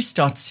 And now we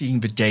start seeing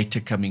the data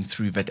coming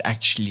through that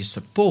actually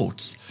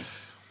supports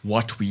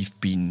what we've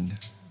been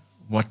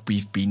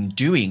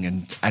doing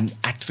and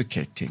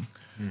advocating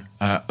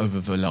over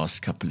the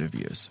last couple of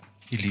years.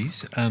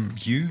 Elise,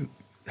 you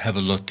have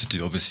a lot to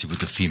do, obviously, with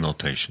the female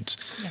patients.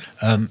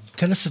 Yeah.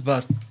 Tell us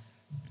about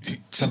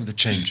some of the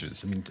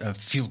changes. I mean,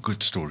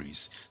 feel-good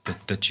stories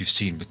that you've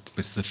seen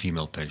with the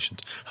female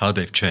patients, how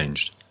they've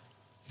changed.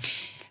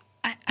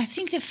 I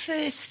think the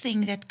first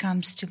thing that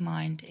comes to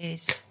mind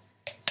is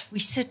we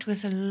sit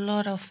with a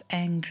lot of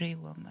angry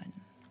women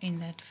in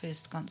that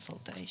first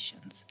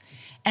consultations.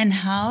 And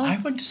how... I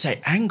want to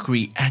say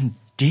angry and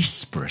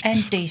desperate.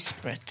 And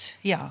desperate,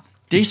 yeah.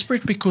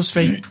 Desperate because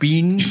they've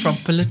been from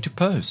pillar to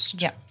post.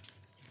 Yeah.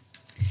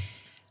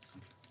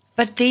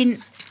 But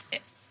then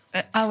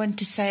I want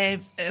to say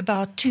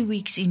about 2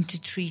 weeks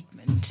into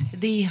treatment,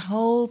 the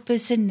whole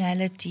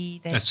personality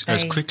that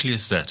As quickly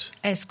as that.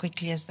 As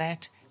quickly as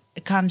that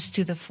comes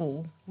to the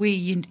fore, where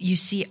you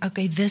see,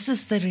 okay, this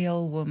is the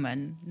real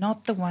woman,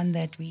 not the one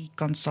that we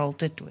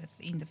consulted with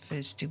in the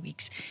first 2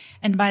 weeks.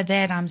 And by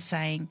that I'm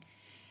saying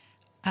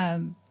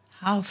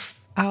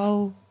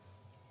how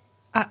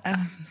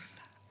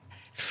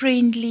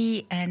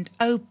friendly and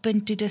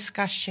open to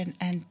discussion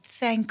and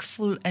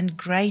thankful and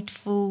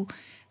grateful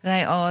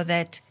they are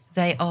that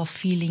they are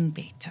feeling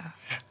better.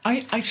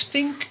 I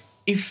think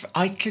if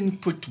I can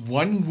put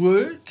one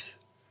word,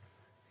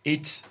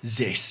 it's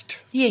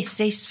zest. Yes,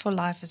 zest for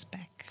life is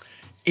back.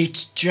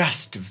 It's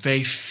just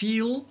they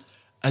feel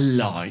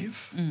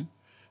alive.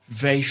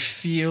 They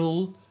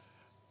feel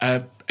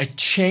a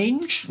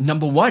change,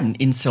 number one,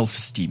 in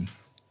self-esteem.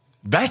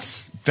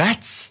 That's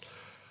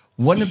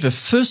one of the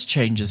first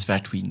changes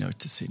that we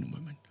notice in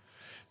women.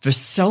 The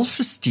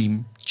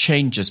self-esteem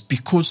changes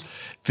because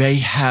they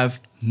have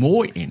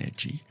more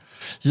energy.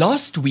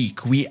 Last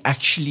week, we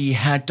actually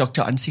had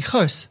Dr. Ansi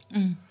Goos.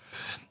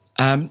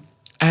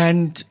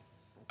 And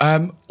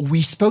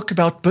we spoke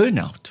about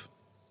burnout.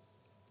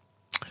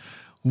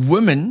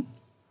 Women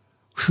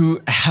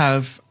who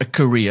have a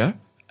career,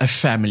 a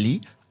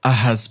family, a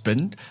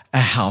husband, a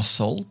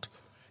household,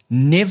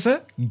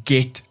 never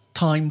get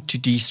time to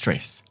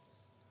de-stress.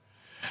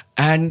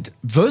 And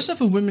those are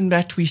the women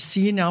that we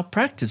see in our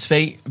practice.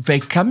 They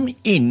come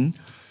in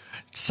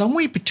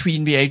somewhere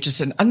between the ages,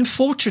 and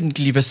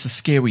unfortunately, this is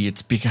scary.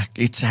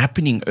 It's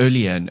happening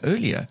earlier and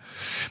earlier.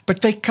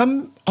 But they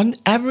come, on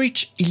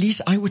average,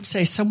 Elise, I would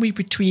say somewhere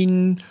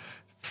between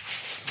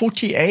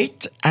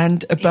 48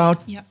 and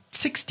about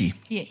 60.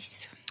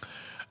 Yes.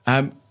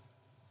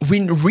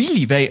 When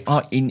really they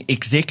are in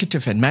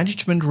executive and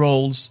management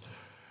roles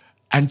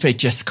and they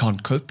just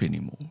can't cope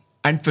anymore.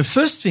 And the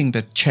first thing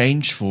that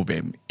changed for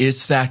them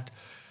is that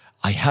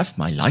I have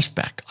my life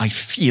back. I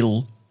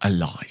feel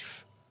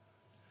alive.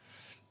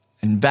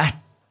 And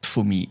that,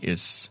 for me,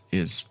 is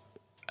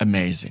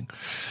amazing.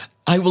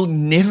 I will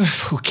never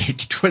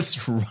forget, it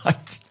was right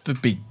at the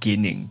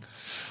beginning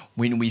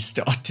when we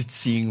started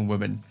seeing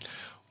women.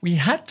 We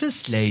had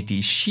this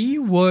lady, she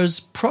was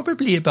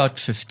probably about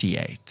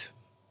 58.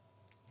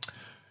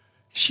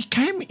 She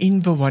came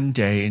in the one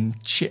day and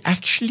she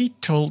actually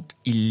told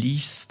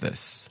Elise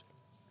this.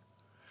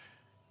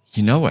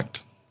 You know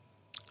what?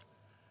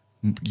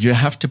 You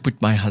have to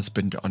put my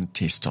husband on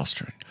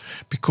testosterone.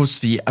 Because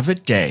the other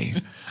day,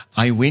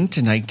 I went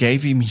and I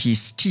gave him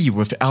his tea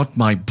without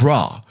my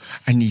bra,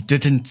 and he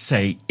didn't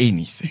say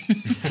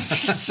anything.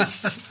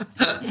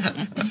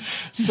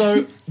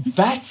 So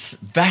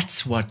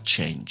that's what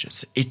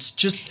changes. It's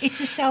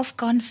a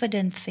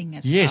self-confident thing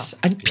as well. Yes,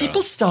 and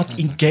people start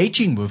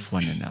engaging with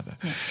one another.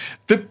 Yeah.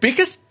 The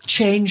biggest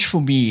change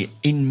for me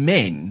in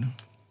men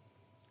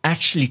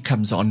actually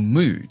comes on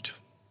mood.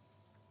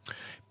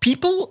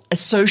 People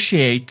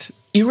associate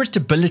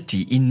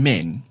irritability in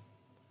men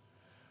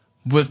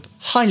with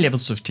high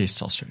levels of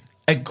testosterone,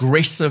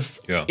 aggressive,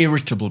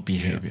 irritable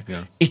behavior.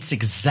 Yeah. It's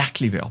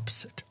exactly the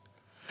opposite.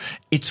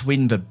 It's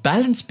when the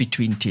balance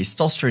between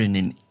testosterone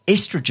and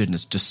estrogen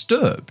is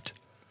disturbed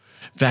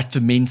that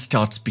the men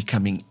starts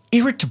becoming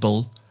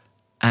irritable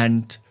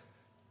and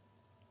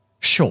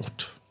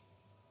short.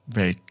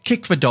 They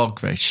kick the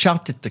dog, they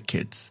shout at the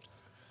kids.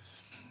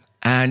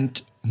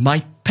 And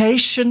my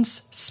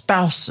patients'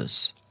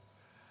 spouses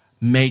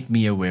made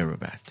me aware of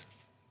that.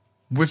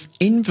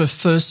 Within the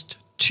first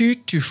 2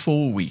 to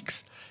 4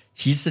 weeks,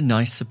 he's a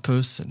nicer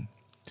person.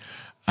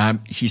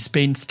 He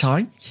spends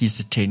time, he's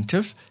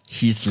attentive,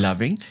 he's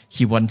loving,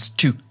 he wants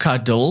to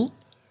cuddle,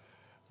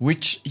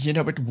 which,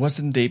 it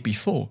wasn't there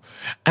before.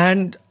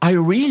 And I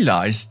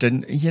realized,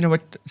 and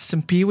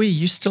Simpiwe,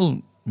 you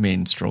still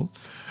menstrual.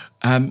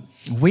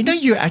 When are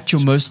you at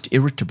your most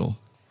irritable?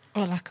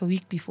 Oh, like a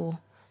week before.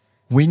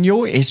 When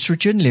your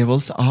estrogen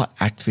levels are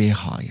at their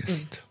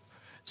highest.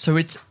 So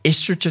it's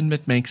estrogen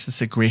that makes us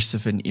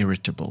aggressive and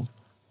irritable,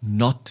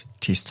 not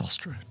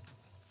testosterone.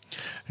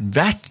 And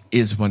that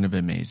is one of the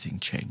amazing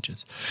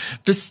changes.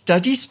 The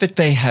studies that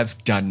they have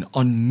done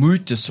on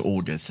mood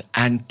disorders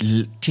and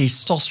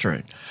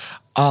testosterone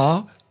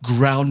are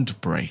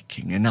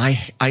groundbreaking. And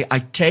I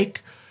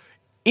take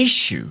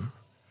issue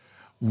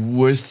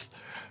with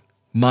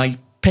my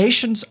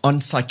patients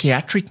on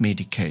psychiatric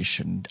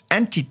medication,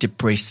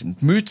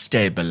 antidepressant, mood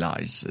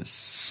stabilizers,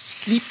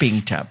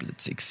 sleeping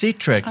tablets,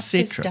 etc., Uppers,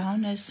 etc.,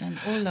 downers, and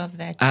all of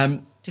that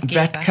that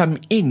together. come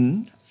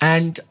in,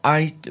 and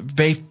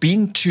they've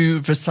been to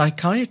the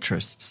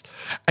psychiatrists,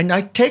 and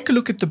I take a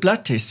look at the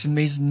blood tests, and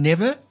there's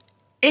never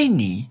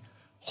any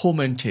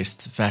hormone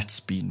tests that's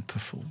been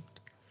performed.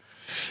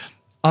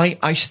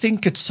 I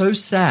think it's so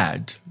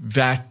sad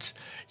that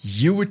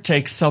you would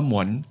take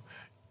someone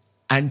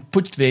and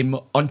put them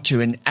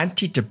onto an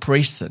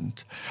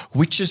antidepressant,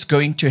 which is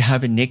going to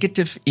have a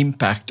negative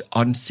impact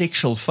on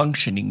sexual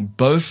functioning,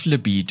 both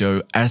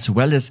libido as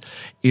well as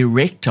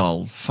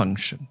erectile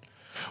function,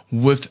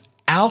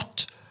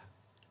 without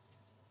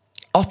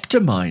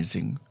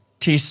optimizing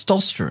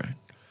testosterone.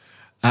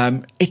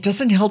 It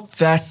doesn't help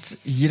that,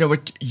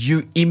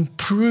 you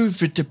improve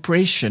the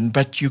depression,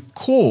 but you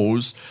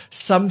cause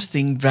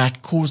something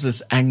that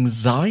causes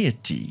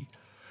anxiety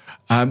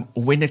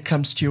when it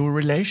comes to your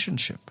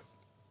relationship.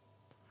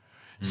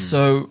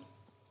 So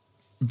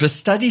the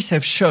studies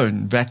have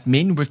shown that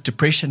men with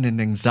depression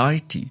and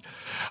anxiety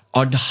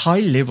on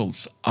high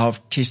levels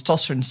of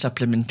testosterone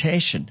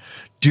supplementation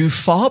do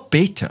far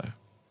better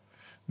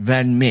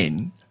than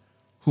men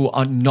who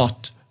are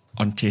not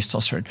on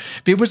testosterone.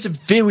 There was a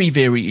very,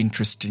 very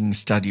interesting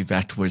study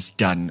that was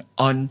done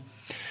on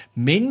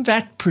men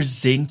that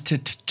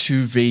presented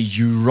to their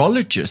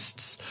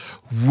urologists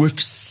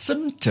with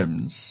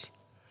symptoms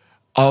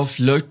of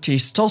low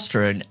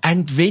testosterone,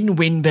 and then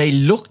when they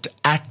looked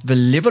at the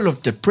level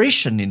of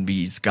depression in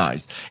these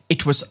guys,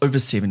 it was over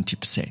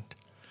 70%.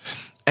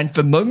 And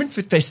the moment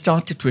that they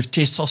started with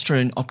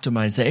testosterone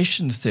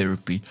optimization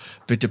therapy,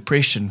 the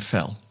depression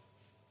fell.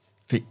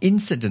 The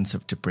incidence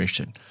of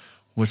depression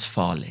was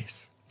far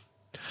less.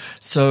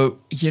 So,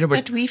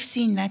 But we've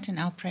seen that in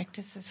our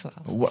practice as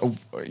well.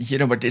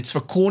 It's the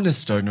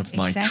cornerstone of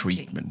my Exactly.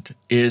 treatment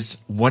is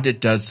what it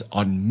does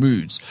on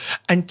moods.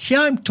 And here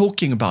I'm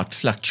talking about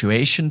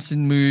fluctuations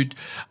in mood.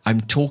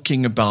 I'm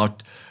talking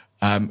about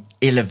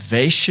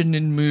elevation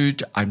in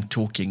mood. I'm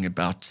talking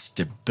about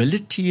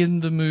stability in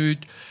the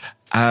mood.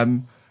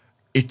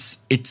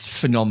 It's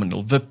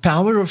phenomenal. The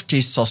power of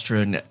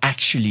testosterone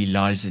actually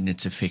lies in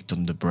its effect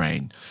on the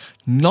brain,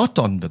 not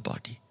on the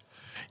body.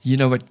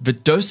 The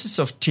doses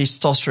of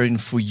testosterone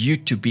for you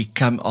to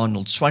become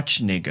Arnold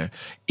Schwarzenegger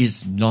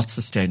is not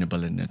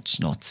sustainable and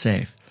it's not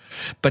safe.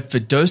 But the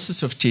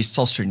doses of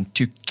testosterone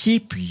to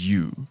keep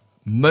you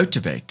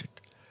motivated,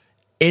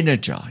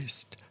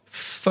 energized,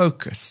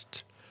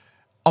 focused,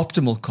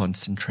 optimal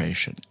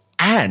concentration,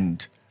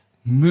 and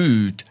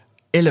mood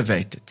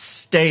elevated,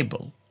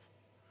 stable,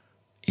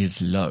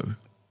 is low.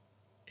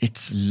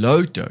 It's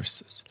low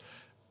doses,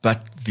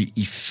 but the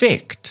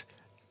effect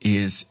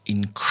is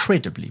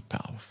incredibly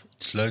powerful.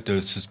 It's low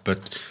doses,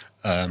 but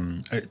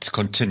it's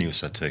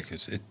continuous, I take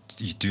it.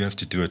 You do have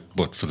to do it,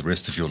 for the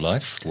rest of your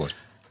life? What?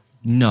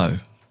 No.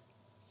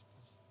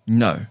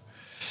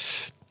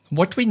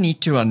 What we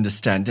need to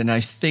understand, and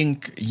I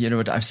think,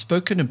 I've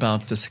spoken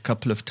about this a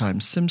couple of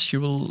times. Sims,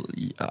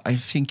 I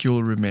think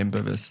you'll remember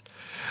this.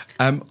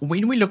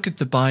 When we look at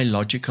the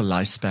biological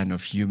lifespan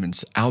of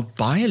humans, our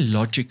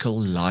biological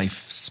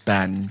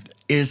lifespan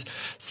is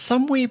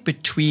somewhere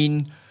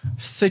between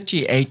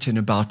 38 and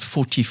about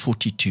 40,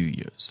 42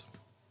 years.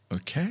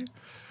 Okay?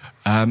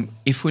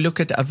 If we look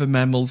at other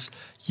mammals,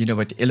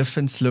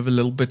 elephants live a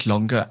little bit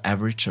longer,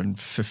 average on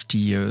 50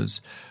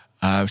 years.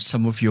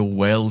 Some of your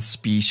whale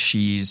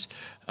species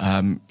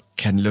can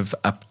live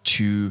up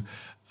to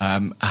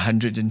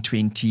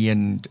 120,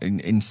 and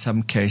in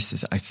some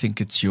cases, I think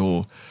it's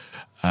your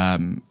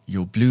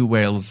blue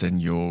whales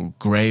and your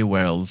gray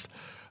whales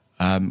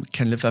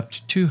can live up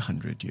to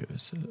 200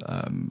 years.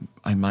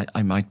 I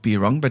might be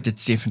wrong, but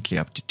it's definitely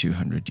up to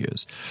 200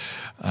 years.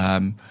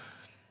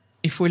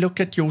 If we look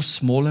at your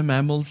smaller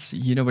mammals,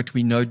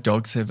 we know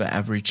dogs have an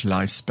average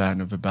lifespan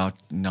of about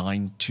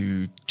 9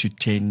 to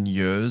 10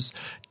 years,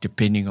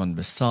 depending on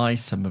the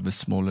size. Some of the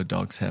smaller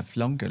dogs have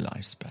longer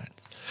lifespans.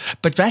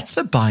 But that's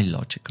the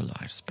biological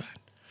lifespan.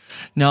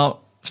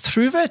 Now,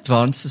 through the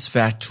advances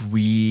that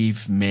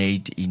we've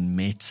made in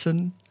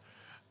medicine,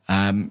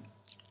 and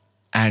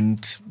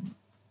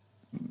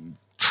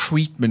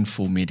treatment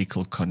for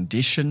medical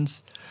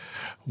conditions,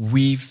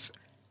 we've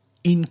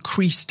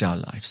increased our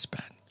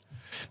lifespan.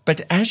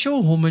 But as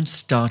your hormones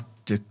start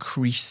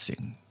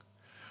decreasing,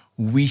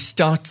 we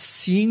start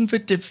seeing the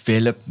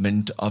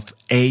development of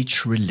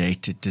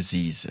age-related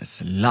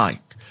diseases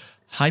like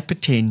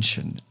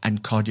hypertension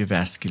and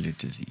cardiovascular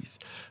disease,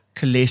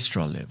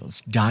 cholesterol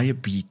levels,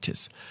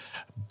 diabetes,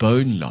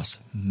 bone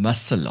loss,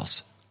 muscle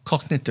loss,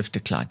 cognitive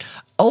decline.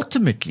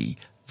 Ultimately,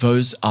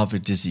 those are the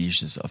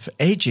diseases of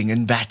aging,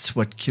 and that's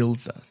what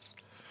kills us.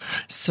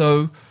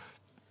 So,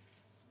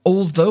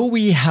 although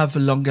we have a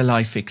longer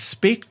life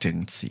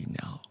expectancy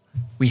now,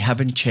 we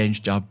haven't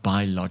changed our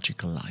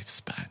biological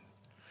lifespan.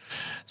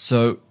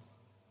 So,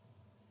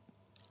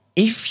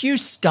 if you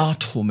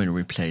start hormone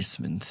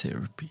replacement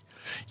therapy,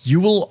 you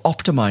will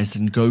optimize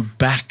and go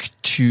back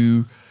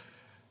to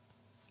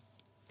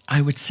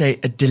I would say,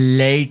 a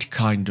delayed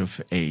kind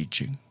of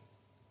aging.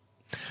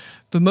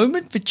 The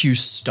moment that you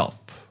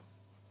stop,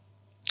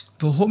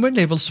 the hormone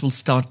levels will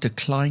start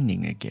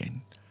declining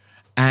again.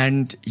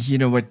 And you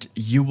know what?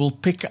 You will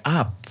pick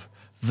up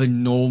the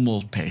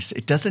normal pace.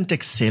 It doesn't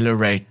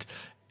accelerate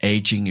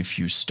aging if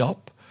you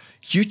stop.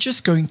 You're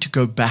just going to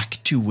go back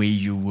to where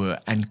you were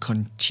and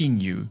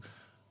continue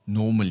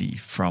normally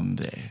from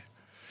there.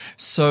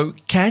 So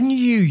can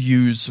you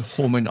use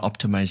hormone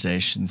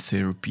optimization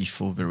therapy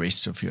for the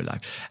rest of your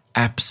life?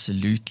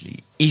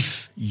 Absolutely,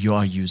 if you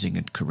are using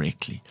it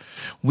correctly,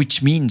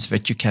 which means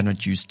that you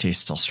cannot use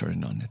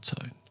testosterone on its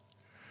own.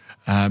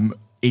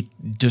 It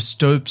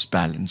disturbs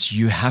balance.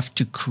 You have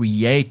to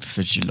create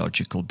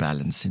physiological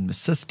balance in the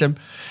system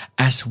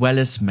as well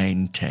as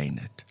maintain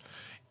it.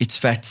 It's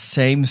that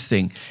same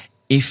thing.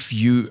 If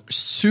you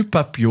soup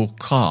up your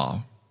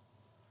car,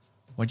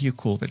 what do you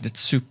call that?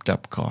 It's souped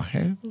up car,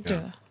 hey?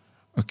 Yeah.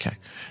 Okay.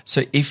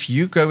 So if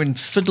you go and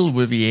fiddle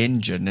with the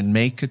engine and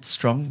make it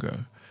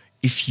stronger,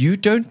 if you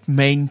don't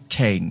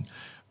maintain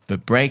the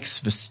brakes,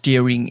 the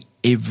steering,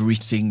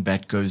 everything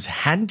that goes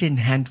hand in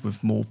hand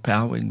with more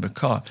power in the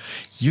car,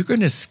 you're going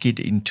to skid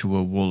into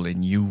a wall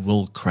and you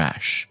will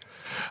crash.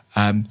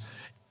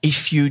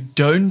 If you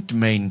don't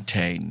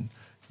maintain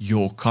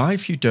your car,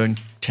 if you don't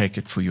take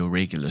it for your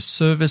regular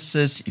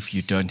services, if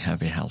you don't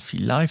have a healthy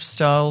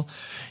lifestyle,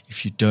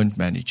 if you don't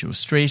manage your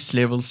stress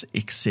levels,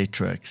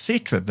 etc.,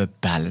 the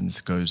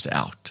balance goes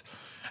out.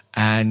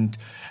 And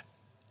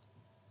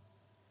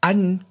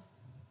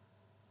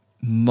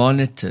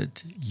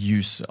unmonitored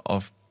use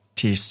of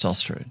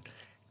testosterone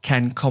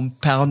can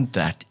compound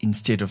that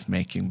instead of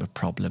making the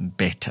problem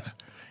better.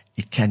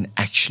 It can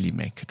actually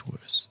make it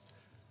worse.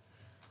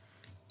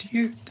 Do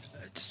you,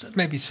 it's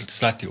maybe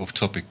slightly off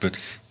topic, but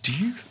do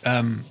you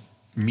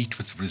meet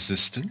with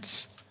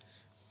resistance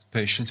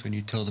patients when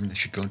you tell them they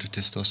should go into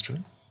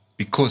testosterone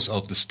because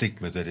of the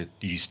stigma that it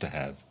used to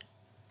have?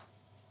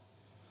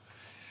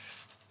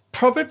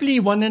 Probably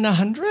 1 in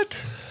 100.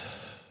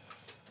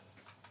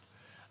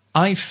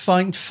 I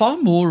find far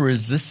more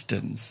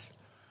resistance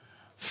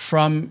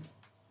from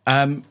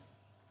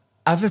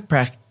other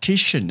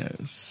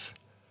practitioners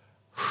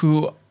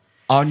who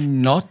are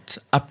not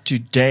up to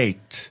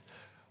date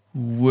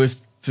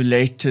with the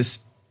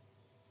latest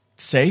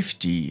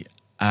safety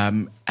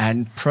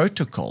and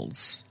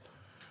protocols,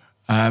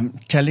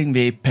 telling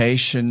their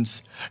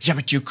patients, yeah,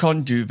 but you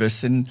can't do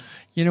this. And,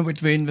 you know,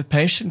 when the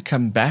patient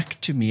come back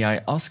to me,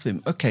 I ask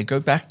them, okay, go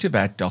back to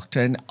that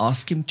doctor and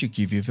ask him to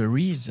give you the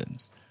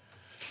reasons.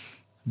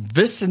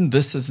 This and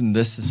this and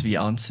this is the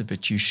answer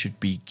that you should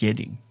be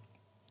getting.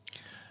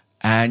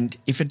 And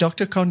if a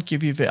doctor can't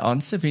give you the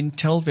answer, then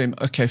tell them,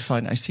 okay,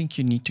 fine, I think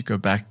you need to go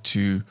back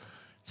to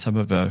some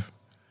of the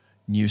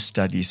new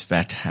studies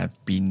that have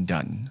been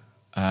done.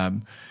 Yeah,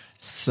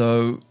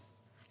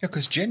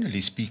 because generally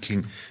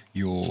speaking,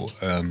 your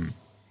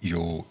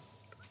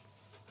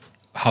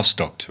house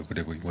doctor,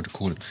 whatever you want to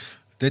call him,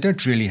 they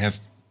don't really have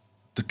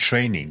the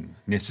training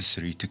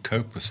necessary to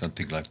cope with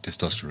something like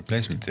testosterone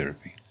replacement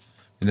therapy.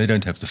 And they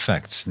don't have the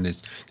facts, and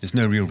there's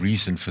no real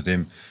reason for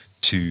them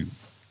to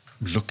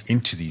look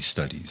into these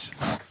studies.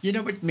 You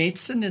know what?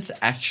 Medicine is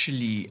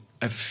actually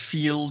a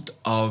field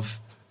of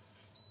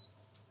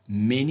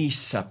many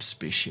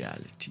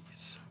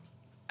subspecialities.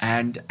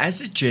 And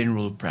as a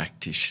general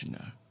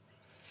practitioner,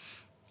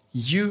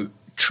 you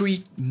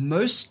treat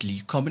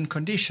mostly common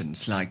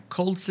conditions like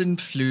colds and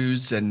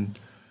flus and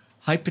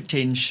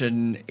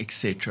hypertension,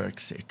 etc.,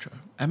 etc.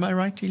 Am I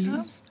right,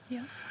 Elise?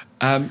 Yeah.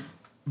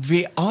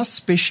 There are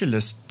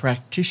specialist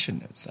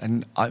practitioners,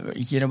 and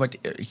you know what?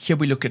 Here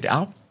we look at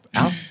our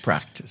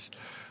practice.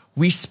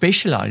 We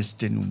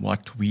specialized in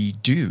what we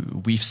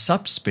do. We've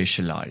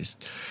subspecialized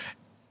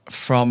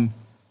from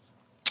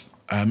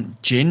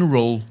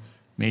general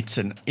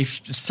medicine.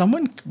 If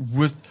someone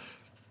with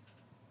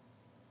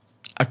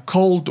a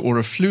cold or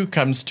a flu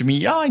comes to me,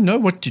 yeah, I know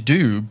what to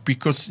do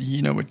because,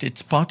 you know,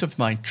 it's part of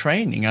my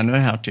training. I know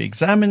how to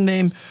examine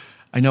them.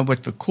 I know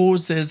what the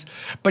cause is.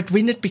 But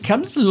when it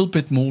becomes a little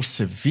bit more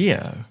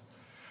severe,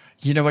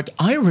 you know what,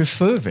 I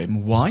refer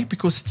them. Why?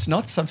 Because it's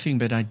not something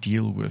that I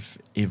deal with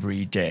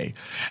every day.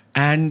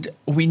 And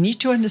we need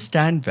to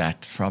understand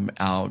that from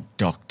our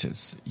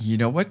doctors. You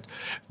know what?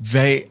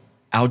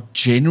 Our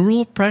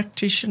general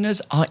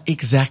practitioners are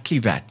exactly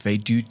that. They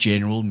do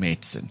general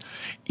medicine.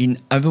 In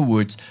other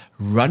words,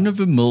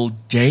 run-of-the-mill,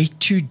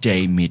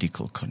 day-to-day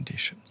medical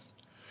conditions.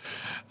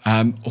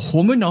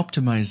 Hormone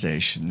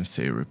optimization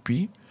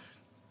therapy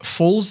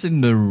falls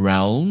in the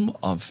realm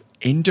of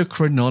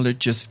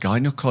endocrinologists,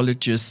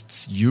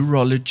 gynecologists,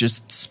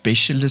 urologists,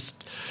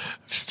 specialist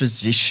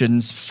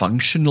physicians,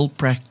 functional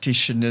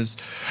practitioners.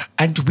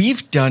 And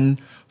we've done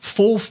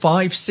 4,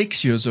 5,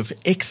 6 years of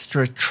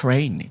extra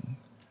training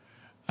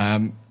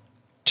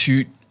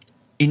to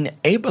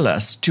enable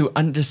us to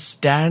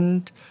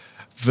understand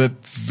the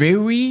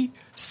very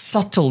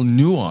subtle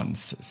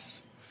nuances.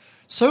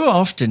 So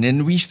often,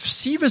 and we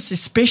see this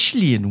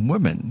especially in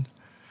women,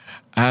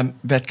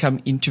 that come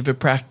into the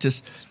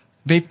practice,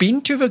 they've been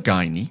to the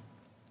gynae,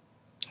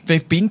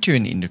 they've been to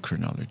an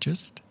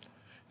endocrinologist,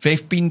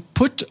 they've been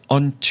put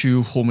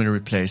onto hormone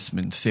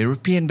replacement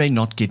therapy and they're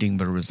not getting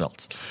the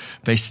results.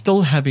 They're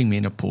still having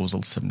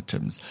menopausal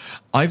symptoms,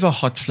 either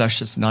hot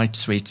flushes, night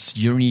sweats,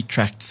 urinary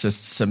tract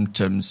cyst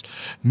symptoms,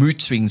 mood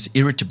swings,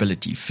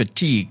 irritability,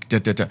 fatigue,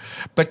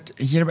 But,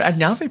 and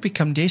now they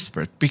become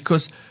desperate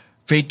because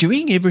they're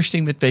doing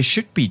everything that they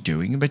should be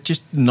doing, but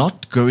just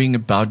not going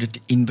about it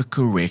in the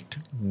correct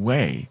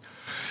way.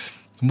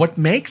 What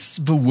makes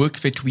the work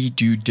that we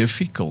do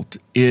difficult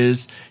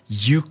is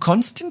you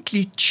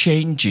constantly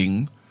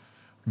changing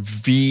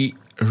the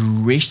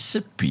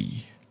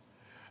recipe.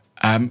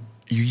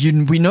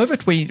 We know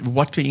that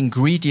what the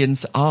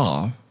ingredients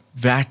are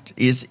that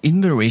is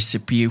in the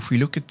recipe if we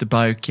look at the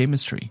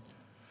biochemistry.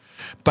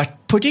 But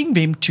putting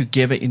them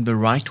together in the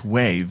right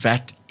way,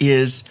 that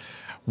is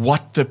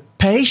what the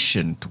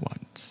patient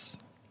wants.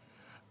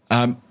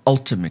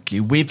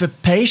 Ultimately, where the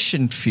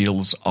patient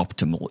feels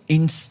optimal,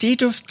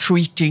 instead of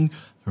treating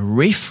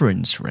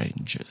reference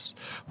ranges,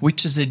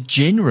 which is a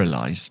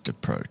generalized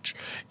approach,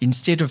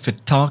 instead of a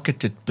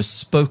targeted,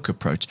 bespoke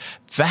approach,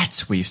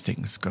 that's where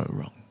things go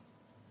wrong.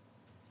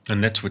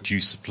 And that's what you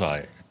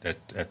supply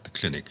at the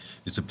clinic,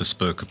 is a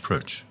bespoke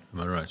approach.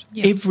 Am I right?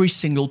 Yeah. Every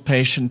single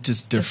patient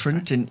is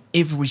different, and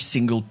every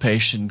single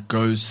patient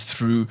goes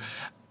through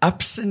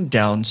ups and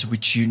downs,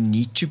 which you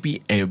need to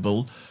be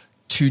able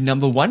to,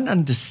 number one,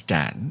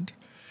 understand,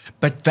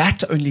 but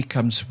that only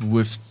comes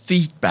with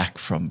feedback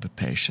from the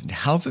patient,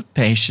 how the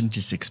patient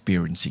is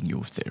experiencing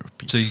your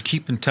therapy. So you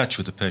keep in touch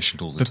with the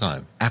patient all the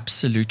time?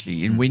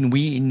 Absolutely. And when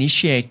we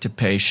initiate a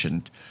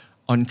patient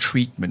on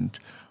treatment,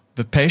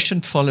 the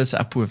patient follows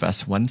up with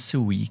us once a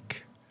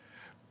week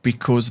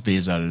because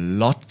there's a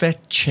lot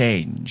that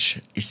change,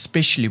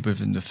 especially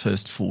within the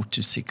first 4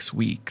 to 6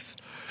 weeks.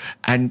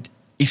 And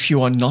if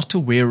you are not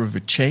aware of the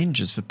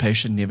changes, the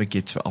patient never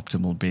gets the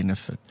optimal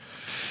benefit.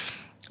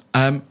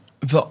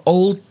 The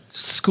old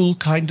school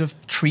kind of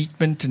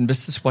treatment, and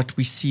this is what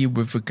we see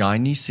with the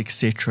gynaes,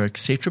 etc.,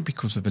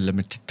 because of the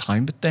limited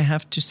time that they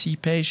have to see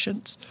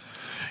patients,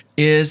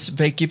 is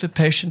they give a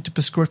patient a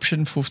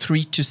prescription for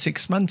 3 to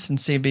 6 months and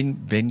say,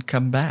 then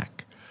come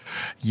back.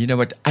 You know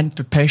what? And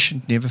the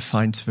patient never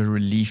finds the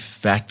relief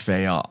that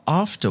they are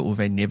after, or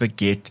they never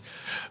get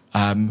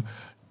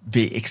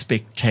the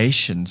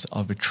expectations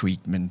of a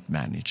treatment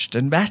managed.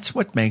 And that's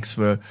what makes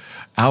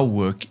our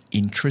work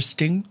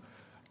interesting,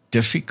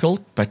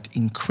 difficult, but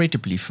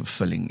incredibly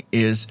fulfilling,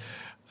 is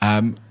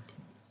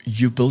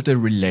you build a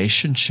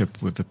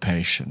relationship with the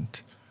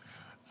patient.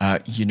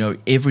 You know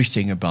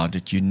everything about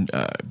it.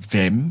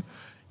 Them.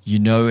 You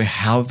know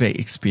how they're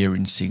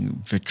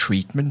experiencing the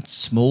treatment,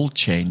 small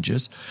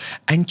changes,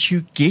 and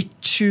you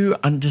get to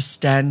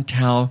understand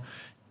how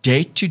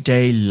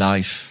day-to-day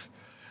life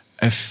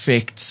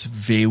affects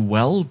their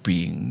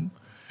well-being,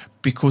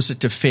 because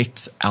it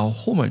affects our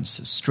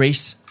hormones,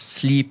 stress,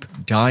 sleep,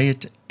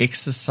 diet,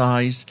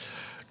 exercise,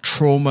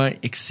 trauma,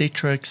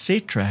 etc.,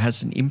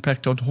 has an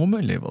impact on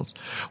hormone levels,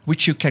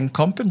 which you can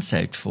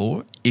compensate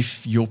for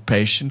if your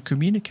patient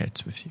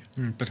communicates with you.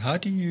 But how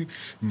do you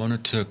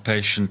monitor a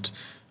patient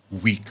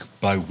week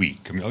by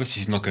week? I mean, obviously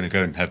he's not going to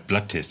go and have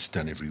blood tests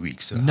done every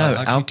week. So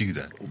how do you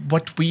do that?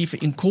 What we've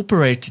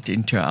incorporated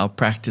into our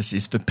practice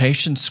is the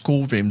patients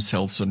score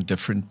themselves on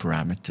different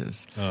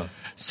parameters. Oh.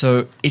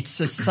 So it's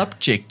a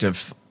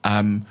subjective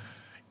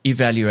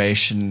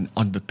evaluation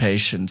on the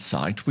patient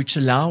side, which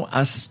allow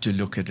us to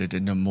look at it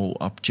in a more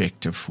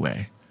objective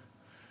way.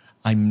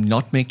 I'm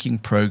not making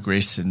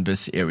progress in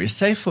this area.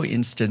 Say, for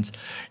instance,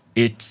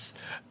 it's,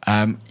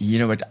 I'm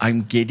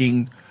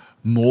getting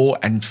more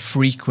and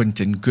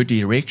frequent and good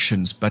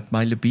erections, but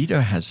my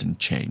libido hasn't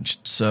changed.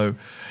 So,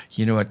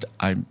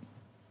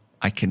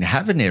 I can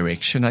have an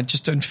erection, I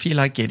just don't feel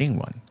like getting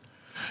one.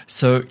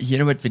 So,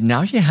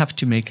 now you have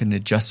to make an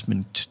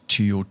adjustment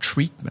to your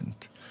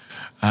treatment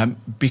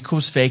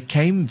because they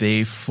came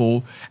there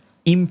for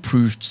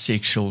improved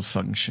sexual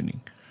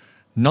functioning,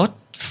 not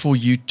for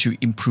you to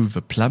improve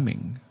the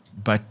plumbing,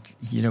 but,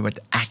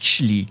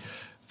 actually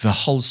the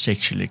whole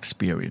sexual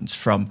experience,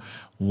 from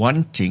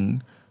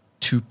wanting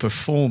to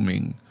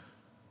performing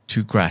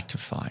to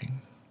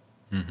gratifying.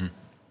 Mm-hmm.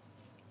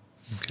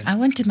 Okay. I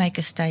want to make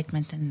a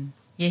statement, and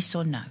yes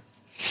or no.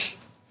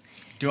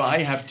 Do I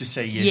have to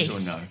say yes or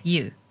no?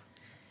 You.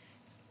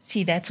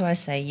 See, that's why I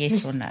say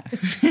yes or no.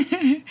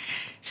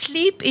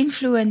 Sleep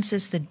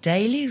influences the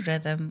daily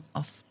rhythm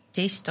of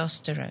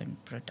testosterone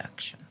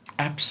production.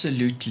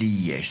 Absolutely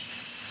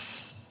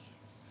yes.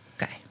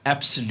 Okay.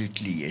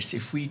 Absolutely yes.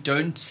 If we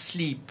don't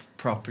sleep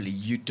properly,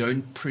 you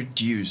don't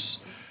produce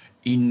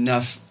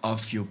enough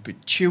of your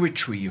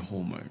pituitary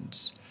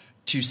hormones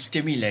to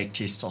stimulate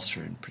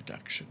testosterone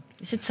production.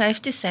 Is it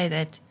safe to say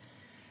that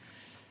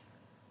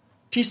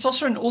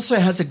testosterone also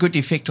has a good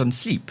effect on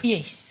sleep?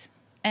 Yes.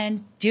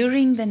 And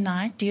during the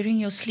night, during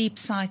your sleep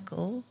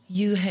cycle,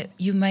 you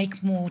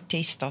make more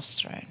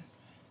testosterone.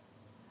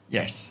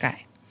 Yes.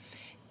 Okay.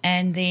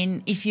 And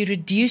then if you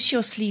reduce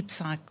your sleep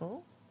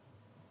cycle,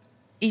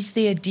 is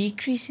there a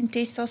decrease in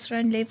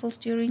testosterone levels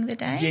during the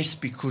day? Yes,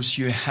 because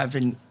you have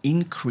an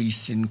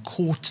increase in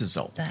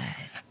cortisol.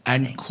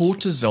 And Thank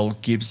cortisol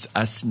gives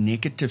us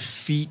negative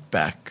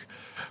feedback.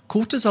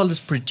 Cortisol is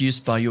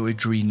produced by your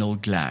adrenal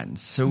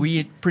glands. So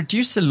we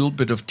produce a little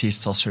bit of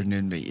testosterone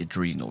in the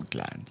adrenal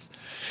glands.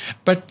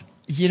 But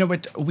you know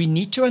what? We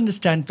need to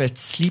understand that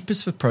sleep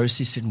is the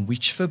process in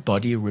which the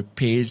body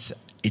repairs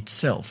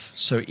itself.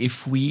 So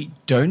if we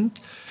don't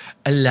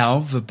allow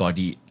the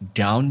body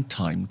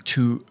downtime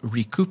to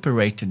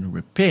recuperate and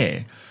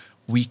repair,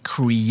 we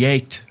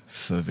create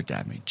further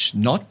damage,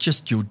 not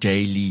just your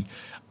daily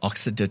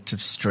oxidative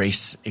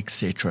stress,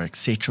 etc.,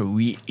 etc.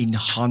 We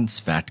enhance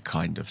that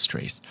kind of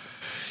stress.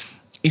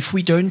 If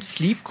we don't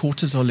sleep,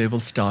 cortisol level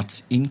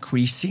starts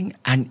increasing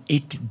and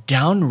it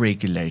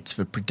downregulates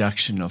the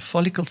production of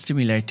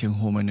follicle-stimulating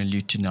hormone and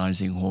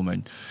luteinizing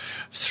hormone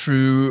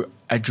through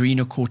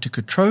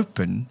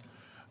adrenocorticotropin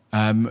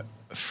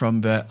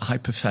from the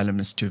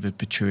hypothalamus to the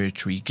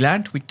pituitary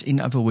gland, which,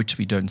 in other words,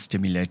 we don't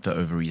stimulate the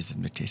ovaries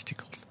and the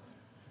testicles.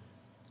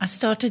 I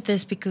started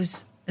this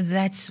because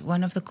that's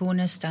one of the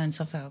cornerstones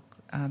of our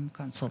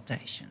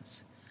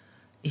consultations,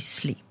 is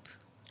sleep.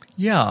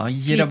 Yeah,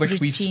 you know, but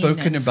we've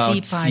spoken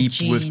about sleep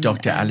with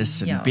Dr.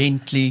 Alison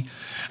Bentley.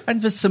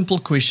 And the simple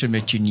question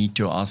that you need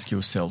to ask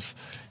yourself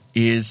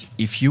is,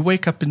 if you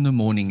wake up in the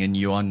morning and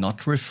you are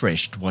not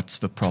refreshed, what's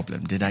the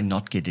problem? Did I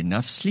not get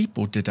enough sleep,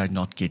 or did I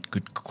not get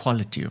good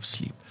quality of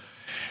sleep?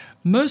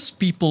 Most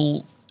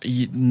people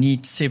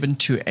need 7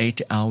 to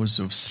 8 hours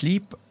of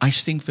sleep. I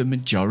think the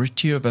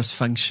majority of us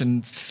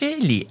function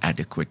fairly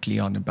adequately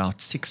on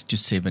about 6 to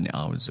 7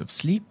 hours of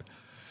sleep.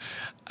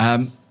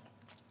 And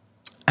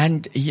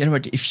you know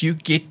what? If you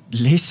get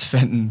less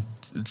than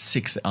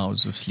 6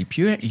 hours of sleep,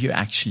 you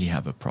actually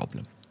have a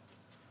problem.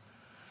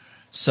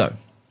 So,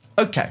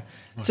 okay.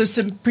 So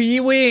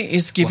Simpiwe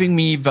is giving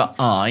me the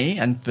eye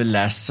and the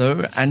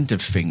lasso and the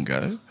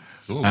finger,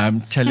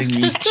 telling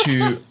me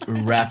to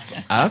wrap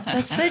up.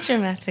 That's so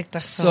dramatic,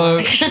 Dr.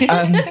 So,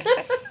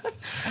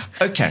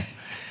 okay.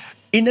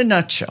 In a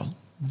nutshell,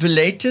 the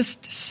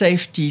latest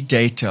safety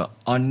data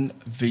on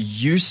the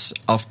use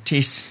of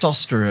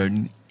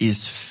testosterone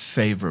is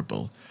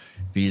favorable.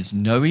 There is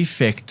no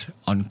effect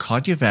on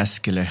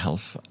cardiovascular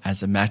health.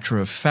 As a matter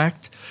of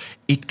fact,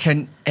 it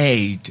can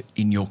aid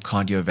in your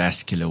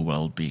cardiovascular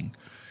well-being.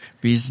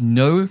 There is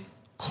no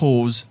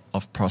cause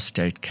of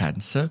prostate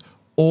cancer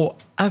or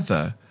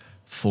other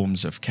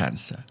forms of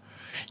cancer.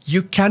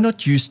 You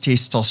cannot use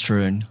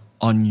testosterone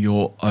on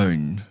your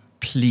own,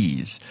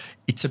 please.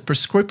 It's a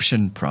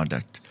prescription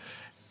product.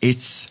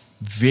 It's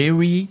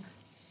very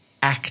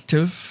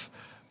active,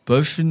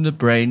 both in the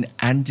brain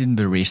and in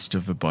the rest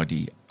of the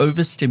body.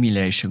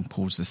 Overstimulation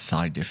causes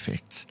side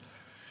effects.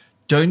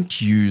 Don't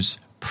use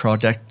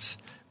products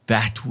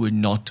that were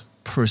not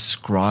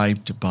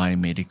prescribed by a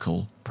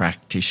medical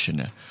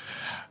practitioner.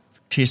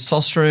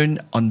 Testosterone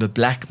on the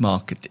black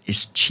market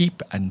is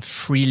cheap and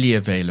freely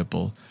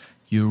available.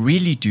 You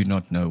really do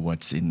not know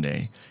what's in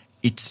there.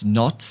 It's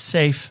not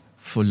safe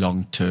for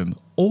long-term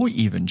or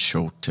even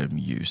short-term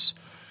use.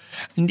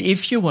 And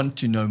if you want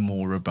to know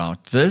more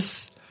about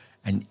this,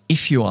 and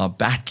if you are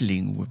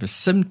battling with the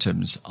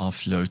symptoms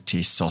of low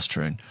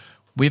testosterone,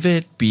 whether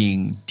it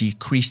being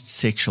decreased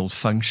sexual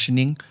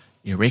functioning,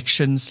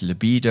 erections,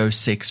 libido,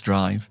 sex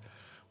drive,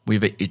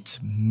 whether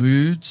it's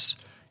moods,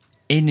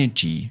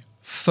 energy,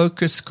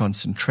 focus,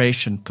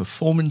 concentration,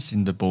 performance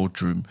in the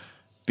boardroom,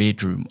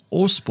 bedroom,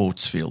 or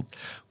sports field,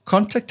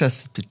 contact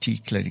us at the T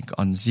Clinic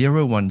on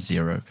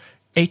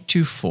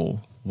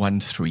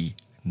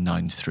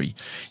 010-824-1393.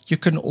 You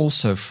can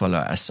also follow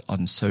us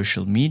on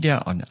social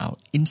media on our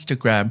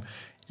Instagram,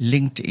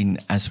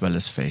 LinkedIn, as well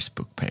as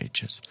Facebook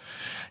pages.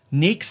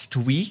 Next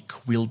week,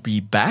 we'll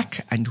be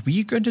back and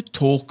we're going to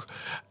talk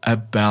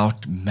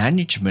about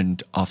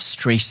management of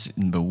stress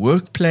in the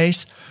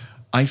workplace.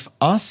 I've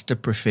asked a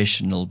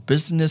professional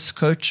business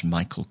coach,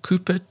 Michael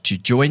Cooper, to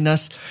join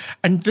us.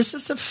 And this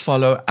is a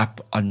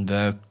follow-up on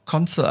the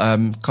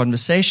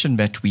conversation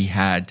that we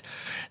had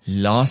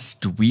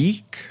last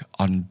week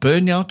on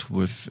burnout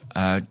with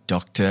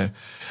Dr.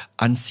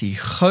 Ansi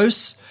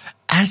Gous,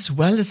 as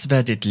well as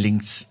that it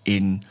links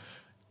in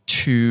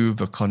to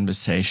the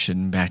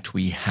conversation that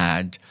we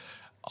had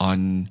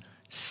on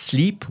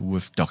sleep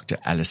with Dr.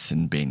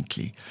 Alison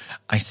Bentley.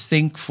 I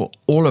think for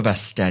all of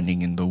us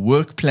standing in the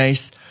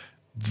workplace,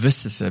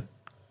 this is a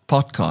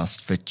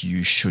podcast that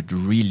you should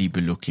really be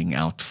looking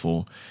out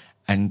for,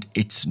 and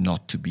it's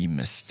not to be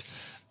missed.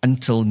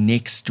 Until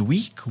next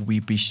week, we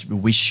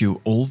wish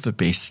you all the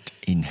best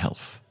in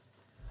health.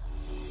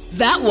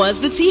 That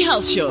was the T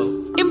Health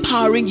Show,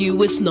 empowering you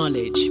with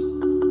knowledge.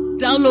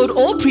 Download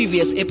all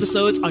previous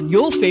episodes on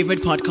your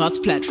favorite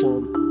podcast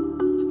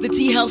platform. The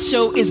T Health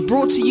Show is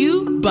brought to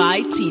you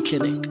by T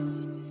Clinic.